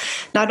is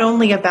not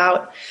only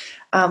about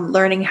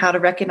learning how to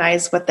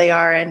recognize what they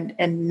are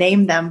and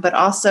name them, but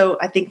also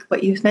I think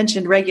what you've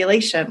mentioned,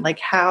 regulation, like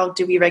how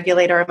do we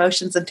regulate our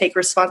emotions and take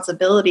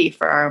responsibility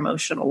for our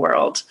emotional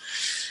world?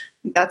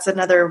 That's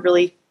another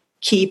really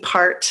key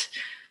part.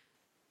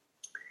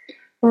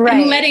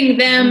 Right. And letting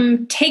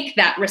them take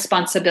that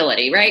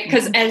responsibility, right?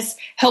 Because as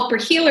helper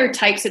healer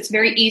types, it's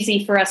very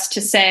easy for us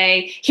to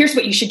say, here's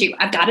what you should do.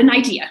 I've got an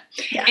idea.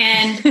 Yeah.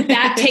 And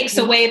that takes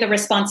away the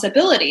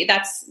responsibility.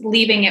 That's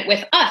leaving it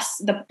with us.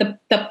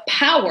 The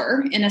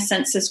power, in a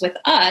sense, is with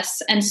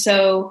us. And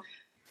so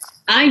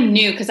I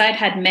knew, because I'd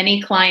had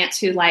many clients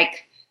who,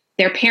 like,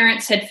 their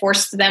parents had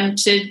forced them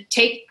to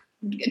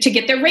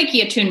get their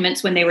Reiki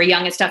attunements when they were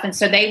young and stuff. And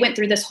so they went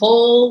through this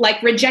whole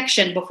like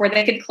rejection before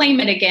they could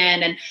claim it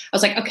again. And I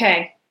was like,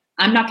 okay,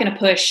 I'm not going to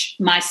push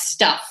my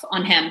stuff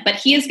on him, but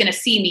he is going to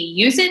see me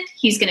use it.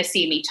 He's going to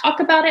see me talk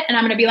about it. And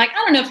I'm going to be like,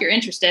 I don't know if you're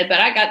interested, but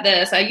I got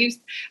this. I've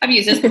used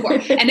this before.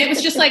 And it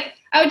was just like,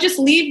 I would just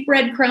leave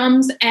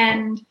breadcrumbs.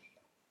 And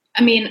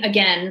I mean,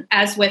 again,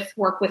 as with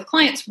work with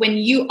clients, when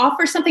you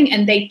offer something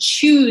and they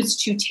choose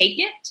to take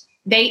it,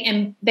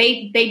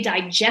 they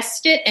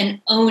digest it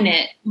and own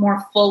it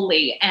more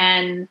fully.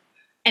 And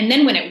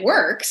then when it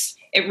works,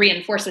 it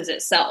reinforces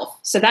itself.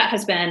 So that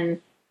has been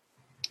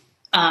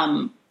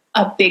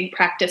a big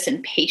practice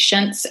in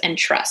patience and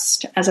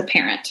trust as a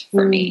parent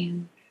for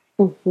me.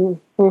 Mm-hmm.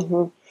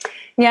 Mm-hmm.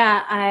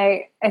 Yeah,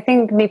 I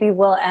think maybe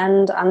we'll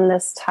end on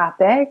this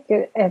topic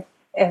if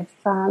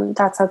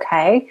that's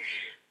okay.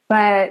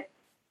 But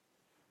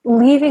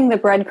leaving the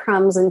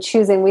breadcrumbs and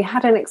choosing, we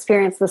had an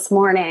experience this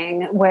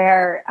morning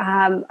where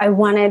I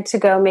wanted to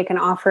go make an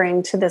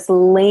offering to this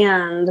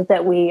land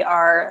that we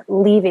are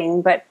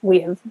leaving, but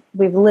we've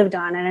lived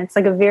on, and it's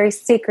like a very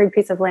sacred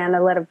piece of land.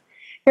 A lot of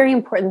very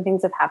important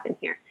things have happened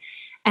here.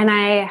 And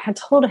I had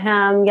told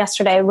him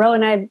yesterday,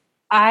 Rowan,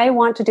 I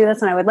want to do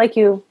this, and I would like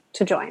you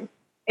to join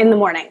in the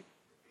morning.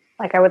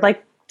 Like, I would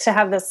like to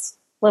have this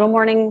little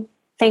morning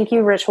thank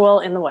you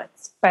ritual in the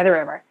woods by the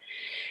river.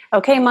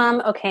 Okay,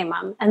 mom.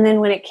 And then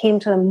when it came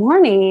to the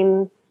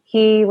morning,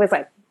 he was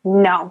like,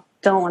 no,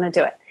 don't want to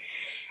do it.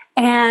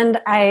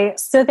 And I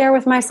stood there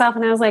with myself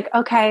and I was like,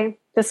 okay,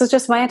 this is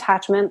just my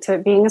attachment to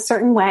it being a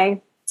certain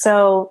way.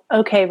 So,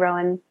 okay,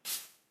 Rowan,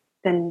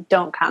 then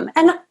don't come.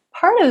 And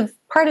part of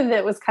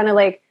it was kind of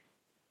like,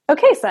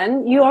 okay,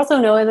 son, you also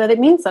know that it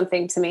means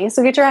something to me.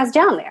 So get your ass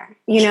down there,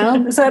 you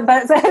know? So I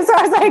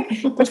was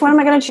like, which one am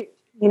I going to choose?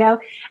 You know?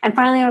 And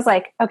finally I was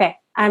like, okay,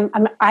 I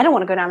don't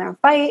want to go down there and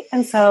fight.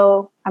 And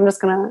so I'm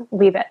just going to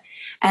leave it.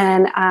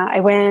 And I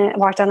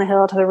walked down the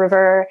hill to the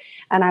river,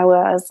 and I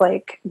was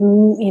like,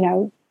 you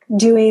know,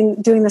 doing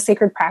the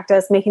sacred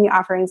practice, making the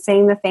offering,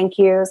 saying the thank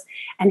yous.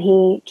 And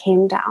he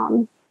came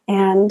down,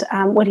 and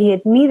what he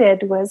had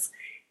needed was,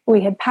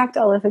 we had packed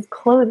all of his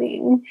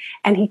clothing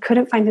and he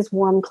couldn't find his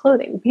warm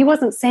clothing. He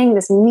wasn't saying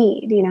this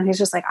need, you know, he's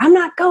just like, I'm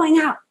not going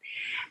out.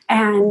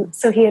 And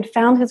so he had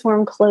found his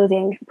warm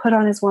clothing, put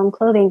on his warm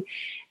clothing.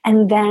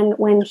 And then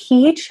when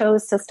he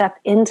chose to step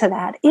into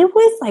that, it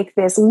was like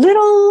this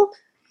little,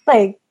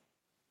 like,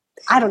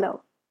 I don't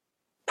know,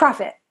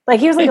 prophet. Like,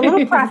 he was like a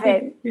little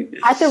prophet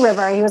at the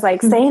river. He was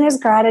like saying his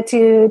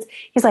gratitudes.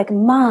 He's like,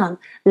 Mom,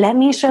 let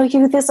me show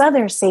you this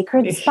other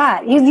sacred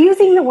spot. He's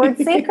using the word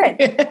sacred.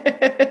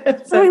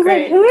 So he's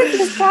like, who is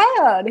this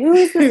child? Who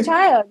is this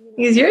child?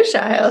 He's your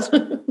child.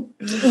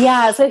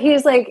 Yeah. So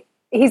he's like,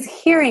 he's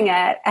hearing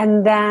it.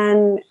 And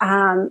then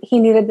he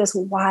needed this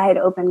wide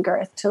open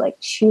girth to like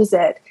choose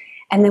it.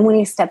 And then when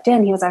he stepped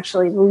in, he was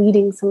actually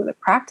leading some of the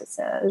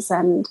practices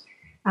and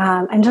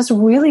just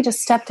really just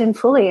stepped in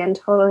fully and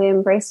totally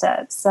embraced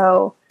it.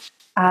 So,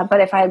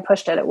 but if I had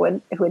pushed it, it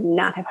would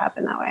not have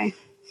happened that way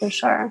for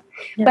sure.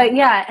 Yeah. But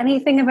yeah,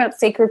 anything about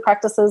sacred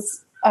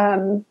practices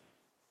for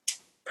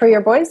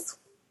your boys?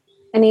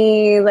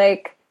 Any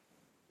like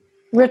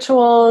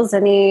rituals?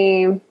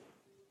 All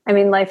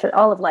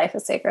of life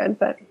is sacred,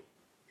 but.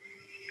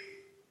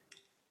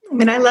 I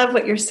mean, I love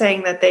what you're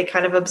saying, that they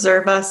kind of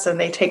observe us and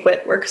they take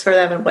what works for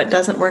them and what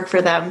doesn't work for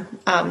them.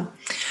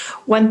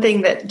 One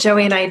thing that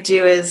Joey and I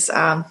do is,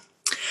 I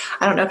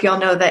don't know if y'all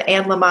know the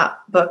Anne Lamott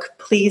book,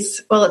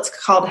 it's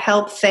called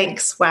Help,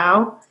 Thanks,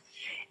 Wow.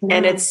 Mm-hmm.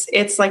 And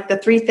it's like the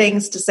 3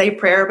 things to say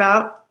prayer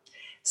about.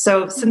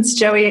 So since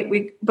Joey,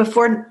 we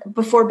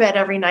before bed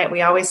every night,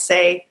 we always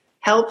say,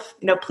 help,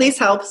 please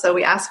help. So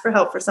we ask for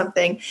help for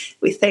something.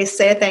 We say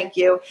a thank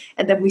you,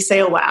 and then we say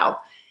a wow.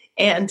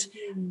 And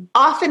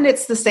often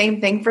it's the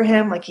same thing for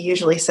him. Like he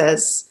usually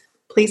says,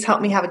 please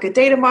help me have a good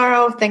day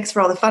tomorrow. Thanks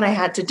for all the fun I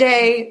had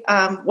today.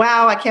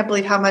 Wow, I can't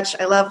believe how much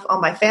I love all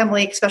my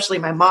family, especially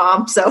my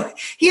mom. So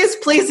he is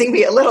pleasing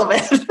me a little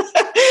bit.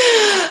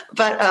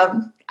 But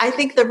I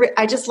think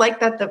I just like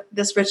that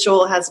this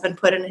ritual has been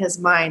put in his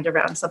mind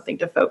around something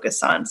to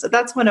focus on. So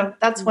that's one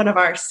of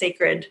our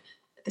sacred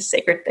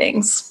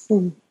things.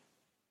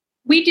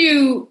 We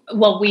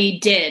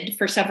did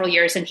for several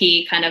years, and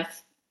he kind of,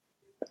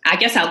 I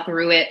guess,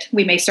 outgrew it.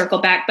 We may circle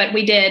back, but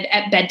we did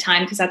at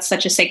bedtime, because that's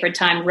such a sacred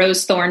time,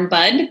 rose, thorn,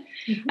 bud.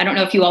 Mm-hmm. I don't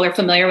know if you all are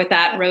familiar with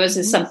that. Rose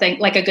is something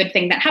like a good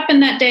thing that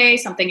happened that day,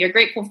 something you're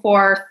grateful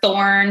for.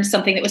 Thorn,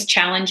 something that was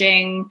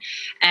challenging.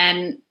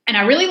 And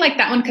I really like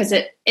that one because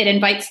it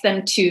invites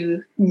them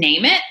to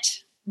name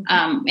it,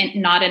 and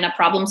not in a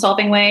problem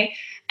solving way.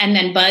 And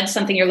then bud,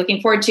 something you're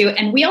looking forward to.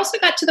 And we also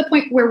got to the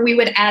point where we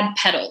would add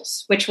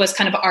petals, which was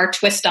kind of our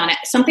twist on it.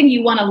 Something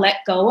you want to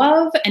let go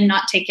of and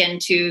not take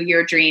into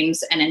your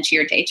dreams and into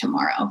your day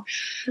tomorrow.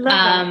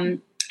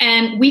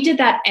 And we did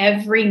that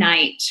every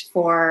night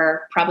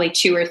for probably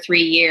 2 or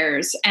 3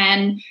 years.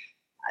 And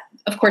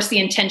of course, the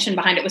intention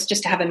behind it was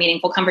just to have a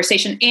meaningful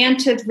conversation and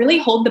to really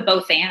hold the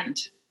both and.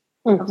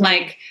 Of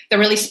like the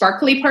really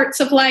sparkly parts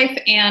of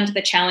life and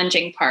the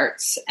challenging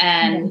parts.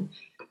 And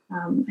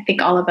I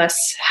think all of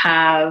us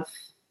have,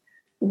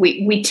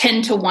 we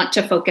tend to want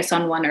to focus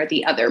on one or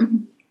the other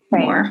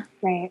more.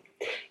 Right.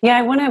 Yeah,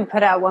 I want to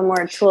put out one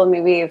more tool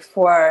maybe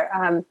for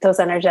those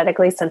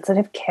energetically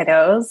sensitive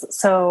kiddos.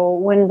 So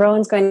when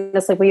Rowan's going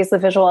to sleep, we use the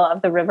visual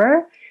of the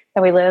river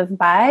that we live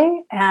by,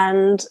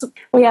 and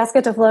we ask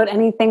it to float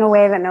anything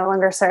away that no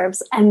longer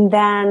serves. And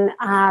then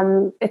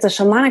it's a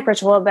shamanic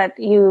ritual, but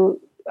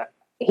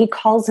he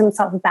calls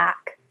himself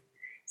back.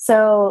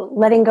 So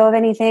letting go of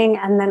anything,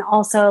 and then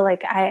also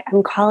like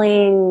I'm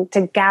calling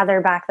to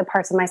gather back the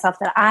parts of myself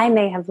that I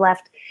may have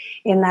left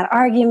in that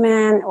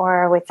argument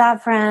or with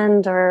that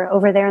friend or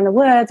over there in the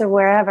woods or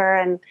wherever.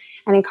 And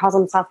he calls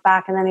himself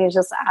back, and then he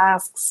just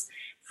asks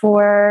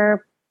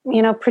for,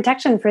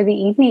 protection for the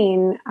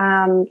evening,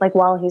 like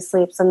while he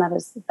sleeps, and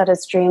that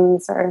his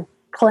dreams are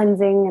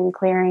cleansing and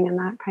clearing and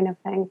that kind of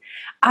thing.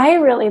 I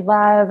really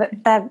love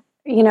that,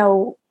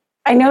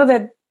 I know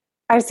that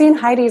I've seen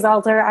Heidi's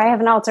altar. I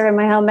have an altar in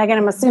my home. Meghan,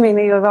 I'm assuming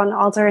that you have an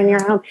altar in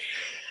your home.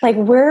 Like,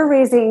 we're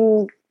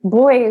raising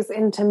boys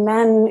into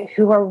men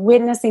who are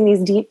witnessing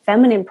these deep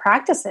feminine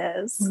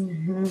practices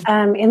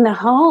in the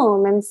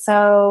home. And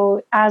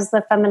so as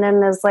the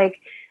feminine is like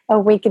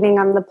awakening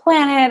on the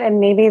planet, and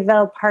maybe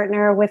they'll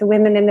partner with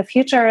women in the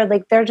future,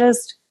 like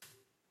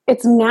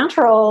it's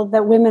natural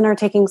that women are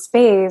taking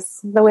space.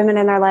 The women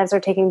in their lives are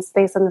taking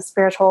space in the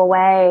spiritual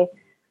way.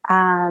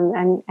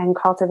 And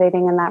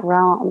cultivating in that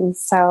realm.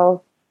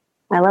 So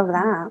I love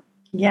that.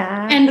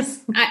 Yeah.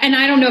 And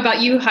I don't know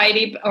about you,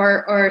 Heidi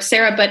or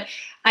Sarah, but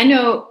I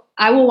know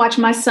I will watch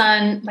my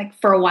son, like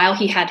for a while,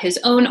 he had his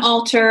own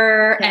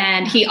altar,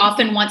 and he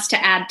often wants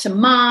to add to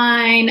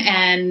mine.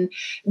 And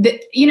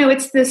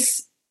it's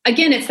this,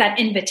 again, it's that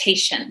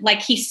invitation.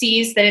 Like, he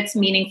sees that it's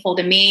meaningful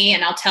to me,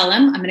 and I'll tell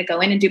him I'm going to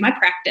go in and do my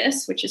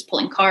practice, which is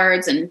pulling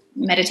cards and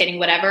meditating,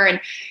 whatever. And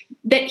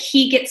that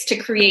he gets to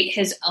create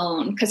his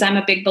own, because I'm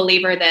a big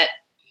believer that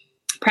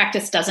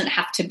practice doesn't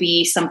have to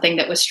be something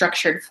that was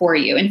structured for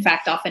you. In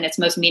fact, often it's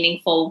most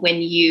meaningful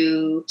when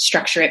you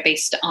structure it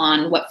based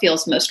on what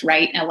feels most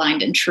right,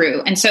 aligned, and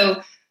true. And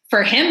so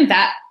for him,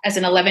 that as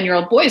an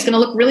 11-year-old boy is going to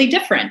look really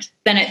different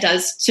than it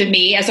does to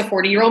me as a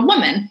 40-year-old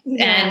woman.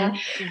 Yeah.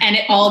 And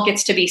it all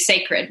gets to be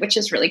sacred, which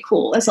is really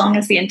cool, as long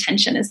as the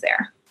intention is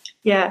there.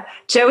 Yeah.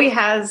 Joey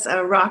has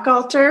a rock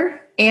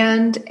altar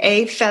and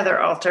a feather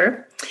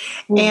altar.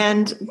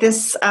 And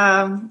this,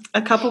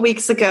 a couple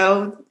weeks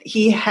ago,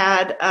 he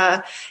had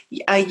a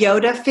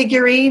Yoda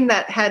figurine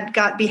that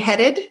got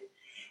beheaded.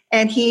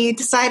 And he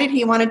decided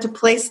he wanted to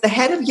place the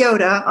head of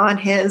Yoda on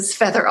his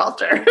feather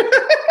altar.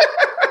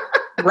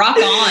 Rock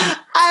on.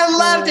 I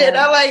loved it.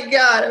 Oh my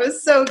God. It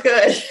was so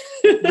good.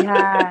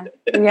 Yeah,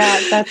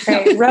 that's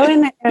great.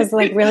 Rowan is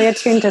like really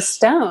attuned to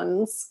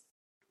stones,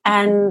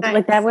 and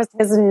like that was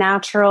his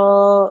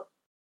natural,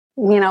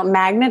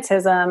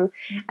 magnetism.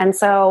 And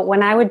so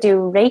when I would do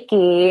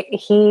Reiki,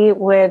 he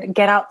would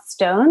get out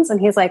stones,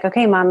 and he's like,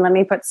 okay, Mom, let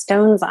me put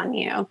stones on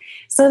you.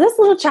 So this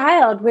little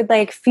child would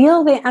like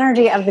feel the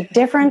energy of the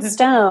different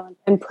stones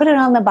and put it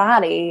on the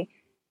body.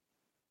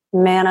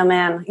 Man, oh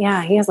man.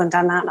 Yeah, he hasn't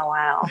done that in a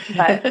while.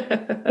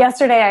 But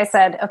yesterday I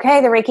said, okay,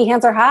 the Reiki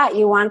hands are hot.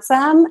 You want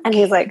some? And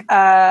he's like,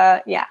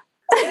 yeah.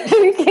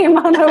 He came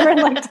on over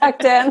and like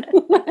tucked in.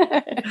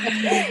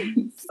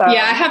 So.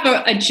 Yeah, I have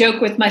a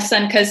joke with my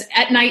son, because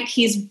at night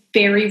he's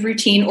very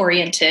routine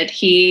oriented.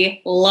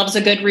 He loves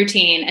a good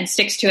routine and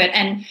sticks to it.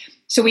 And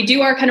so we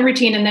do our kind of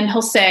routine, and then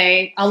he'll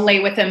say, I'll lay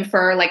with him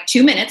for like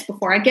 2 minutes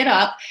before I get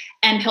up.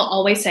 And he'll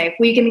always say,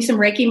 will you give me some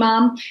Reiki,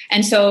 Mom?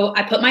 And so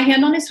I put my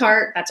hand on his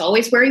heart. That's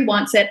always where he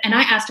wants it. And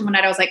I asked him one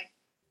night, I was like,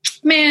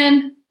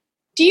 man,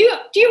 do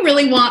you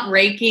really want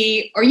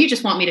Reiki, or you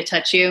just want me to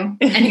touch you?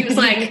 And he was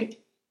like,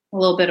 a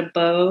little bit of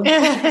both.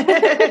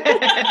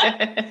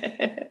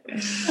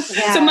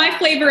 Yeah. So my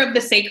flavor of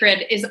the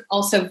sacred is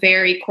also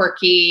very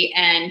quirky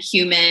and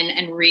human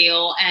and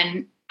real.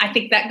 And I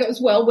think that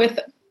goes well with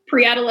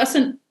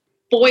pre-adolescent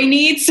boy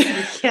needs.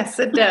 Yes,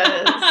 it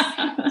does.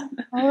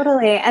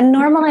 Totally. And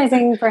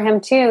normalizing for him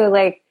too,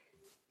 like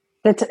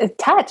the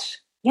touch.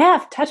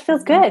 Yeah, touch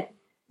feels good.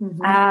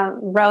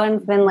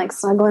 Rowan's been like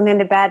snuggling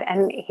into bed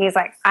and he's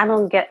like, I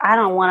don't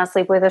want to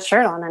sleep with a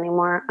shirt on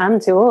anymore. I'm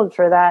too old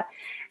for that.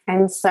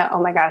 And so,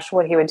 oh my gosh,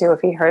 what he would do if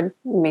he heard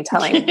me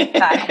telling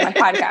that on my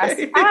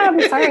podcast. I'm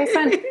sorry,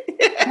 son.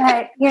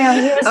 But, he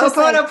was just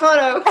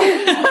photo.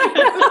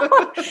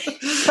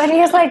 But he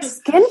was like,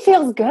 skin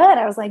feels good.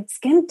 I was like,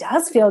 skin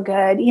does feel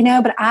good,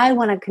 but I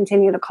want to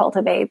continue to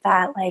cultivate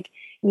that. Like,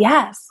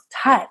 yes,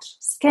 touch,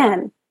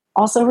 skin,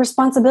 also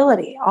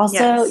responsibility,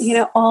 also,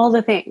 all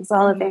the things.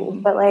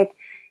 But like,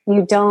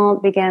 you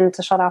don't begin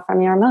to shut off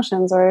from your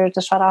emotions or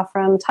to shut off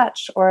from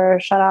touch or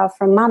shut off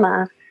from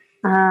mama.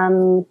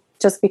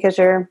 Just because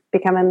you're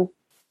becoming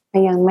a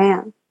young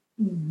man.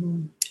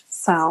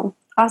 So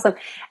awesome.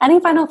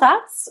 Any final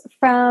thoughts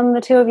from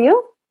the two of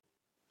you?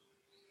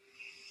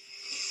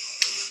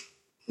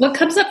 What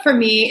comes up for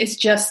me is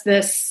just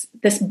this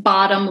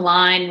bottom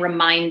line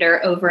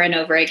reminder over and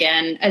over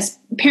again, as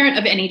a parent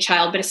of any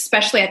child, but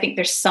especially I think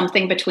there's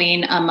something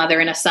between a mother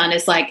and a son,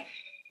 is like,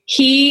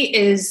 he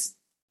is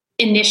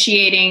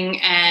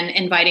initiating and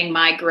inviting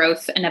my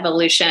growth and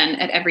evolution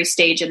at every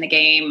stage in the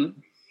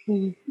game.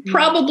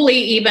 Probably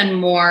even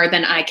more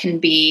than I can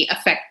be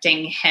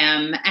affecting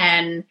him.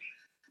 And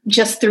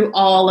just through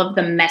all of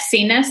the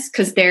messiness,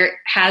 because there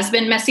has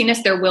been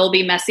messiness, there will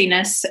be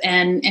messiness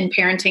in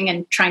parenting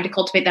and trying to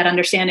cultivate that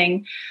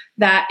understanding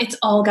that it's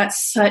all got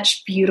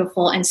such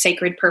beautiful and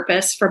sacred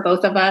purpose for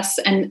both of us.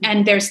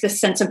 And there's this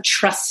sense of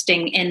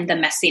trusting in the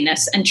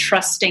messiness and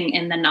trusting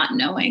in the not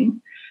knowing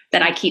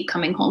that I keep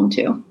coming home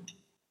to.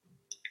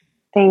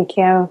 Thank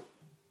you.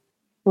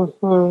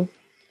 Mm-hmm.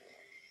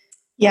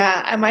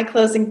 Yeah, and my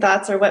closing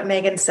thoughts are what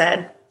Meghan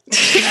said.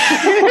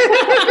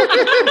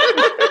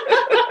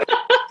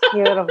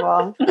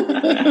 Beautiful.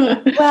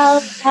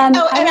 Well, and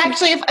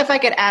actually, if I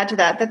could add to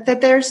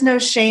that there's no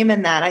shame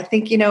in that. I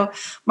think,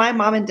 my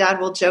mom and dad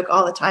will joke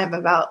all the time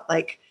about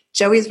like,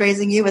 Joey's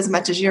raising you as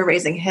much as you're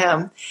raising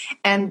him.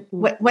 And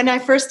when I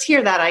first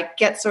hear that, I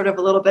get sort of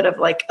a little bit of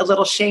like a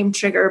little shame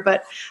trigger,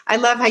 but I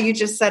love how you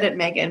just said it,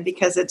 Meghan,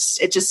 because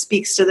it just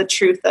speaks to the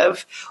truth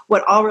of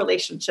what all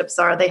relationships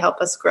are. They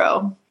help us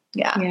grow.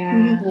 Yeah.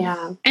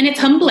 And it's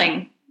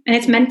humbling and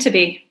it's meant to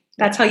be.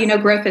 That's how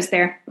growth is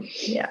there.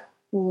 Yeah.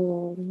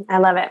 I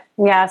love it.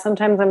 Yeah.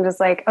 Sometimes I'm just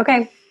like,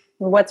 okay,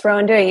 what's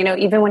Rowan doing?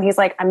 Even when he's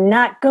like, I'm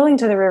not going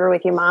to the river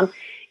with you, Mom.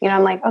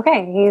 I'm like,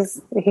 okay,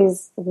 he's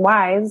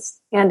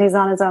wise and he's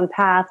on his own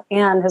path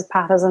and his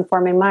path is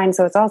informing mine.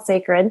 So it's all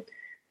sacred.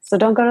 So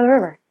don't go to the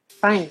river.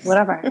 Fine.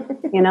 Whatever,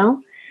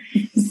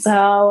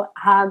 So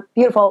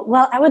beautiful.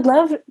 Well, I would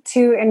love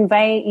to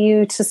invite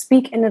you to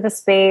speak into the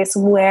space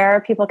where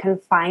people can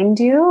find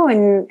you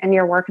and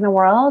your work in the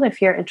world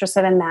if you're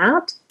interested in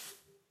that.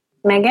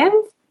 Meghan?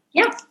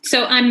 Yeah.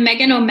 So I'm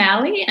Meghan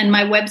O'Malley and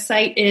my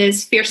website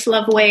is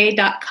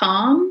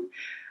fierceloveway.com.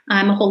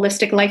 I'm a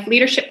holistic life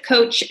leadership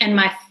coach, and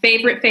my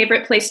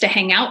favorite place to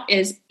hang out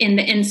is in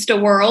the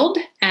Insta world.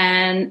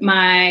 And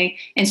my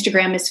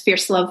Instagram is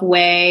Fierce Love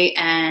Way,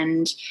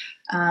 and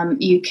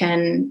you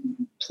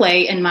can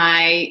play in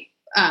my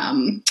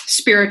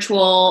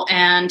spiritual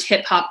and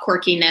hip hop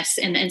quirkiness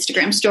in the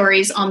Instagram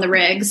stories on the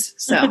regs.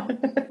 So,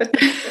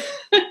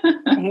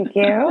 thank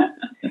you.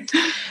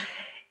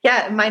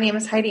 Yeah, my name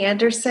is Heidi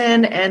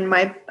Andersen, and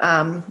my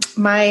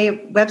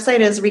website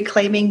is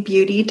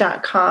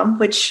reclaimingbeauty.com,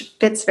 which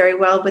fits very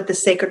well with the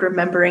sacred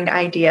remembering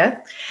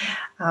idea.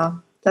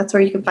 That's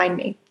where you can find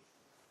me.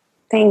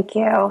 Thank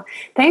you.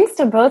 Thanks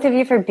to both of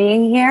you for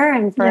being here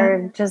and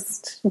for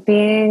just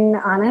being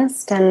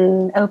honest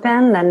and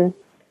open and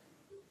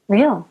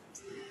real.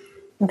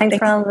 And thanks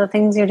for all the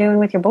things you're doing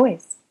with your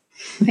boys.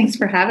 Thanks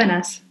for having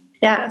us.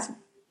 Yeah,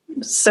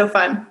 it's so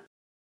fun.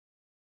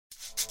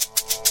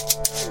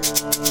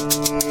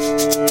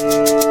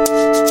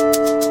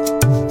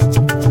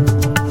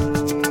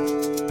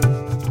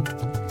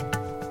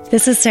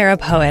 This is Sarah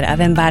Poet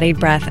of Embodied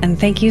Breath, and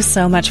thank you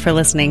so much for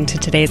listening to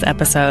today's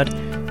episode.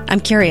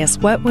 I'm curious,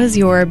 what was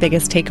your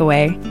biggest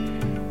takeaway?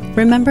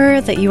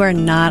 Remember that you are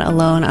not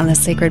alone on the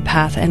sacred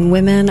path, and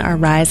women are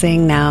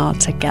rising now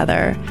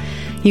together.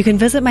 You can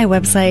visit my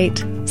website,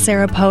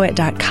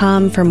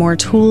 sarahpoet.com, for more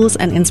tools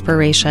and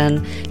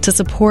inspiration to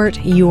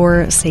support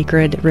your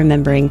sacred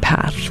remembering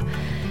path.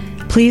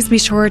 Please be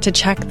sure to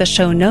check the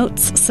show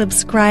notes,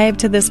 subscribe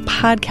to this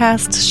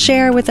podcast,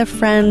 share with a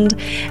friend,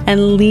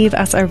 and leave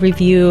us a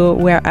review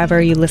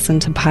wherever you listen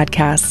to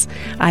podcasts.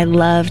 I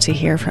love to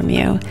hear from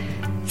you.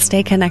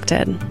 Stay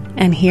connected,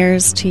 and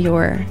here's to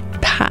your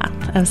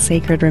path of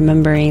sacred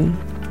remembering.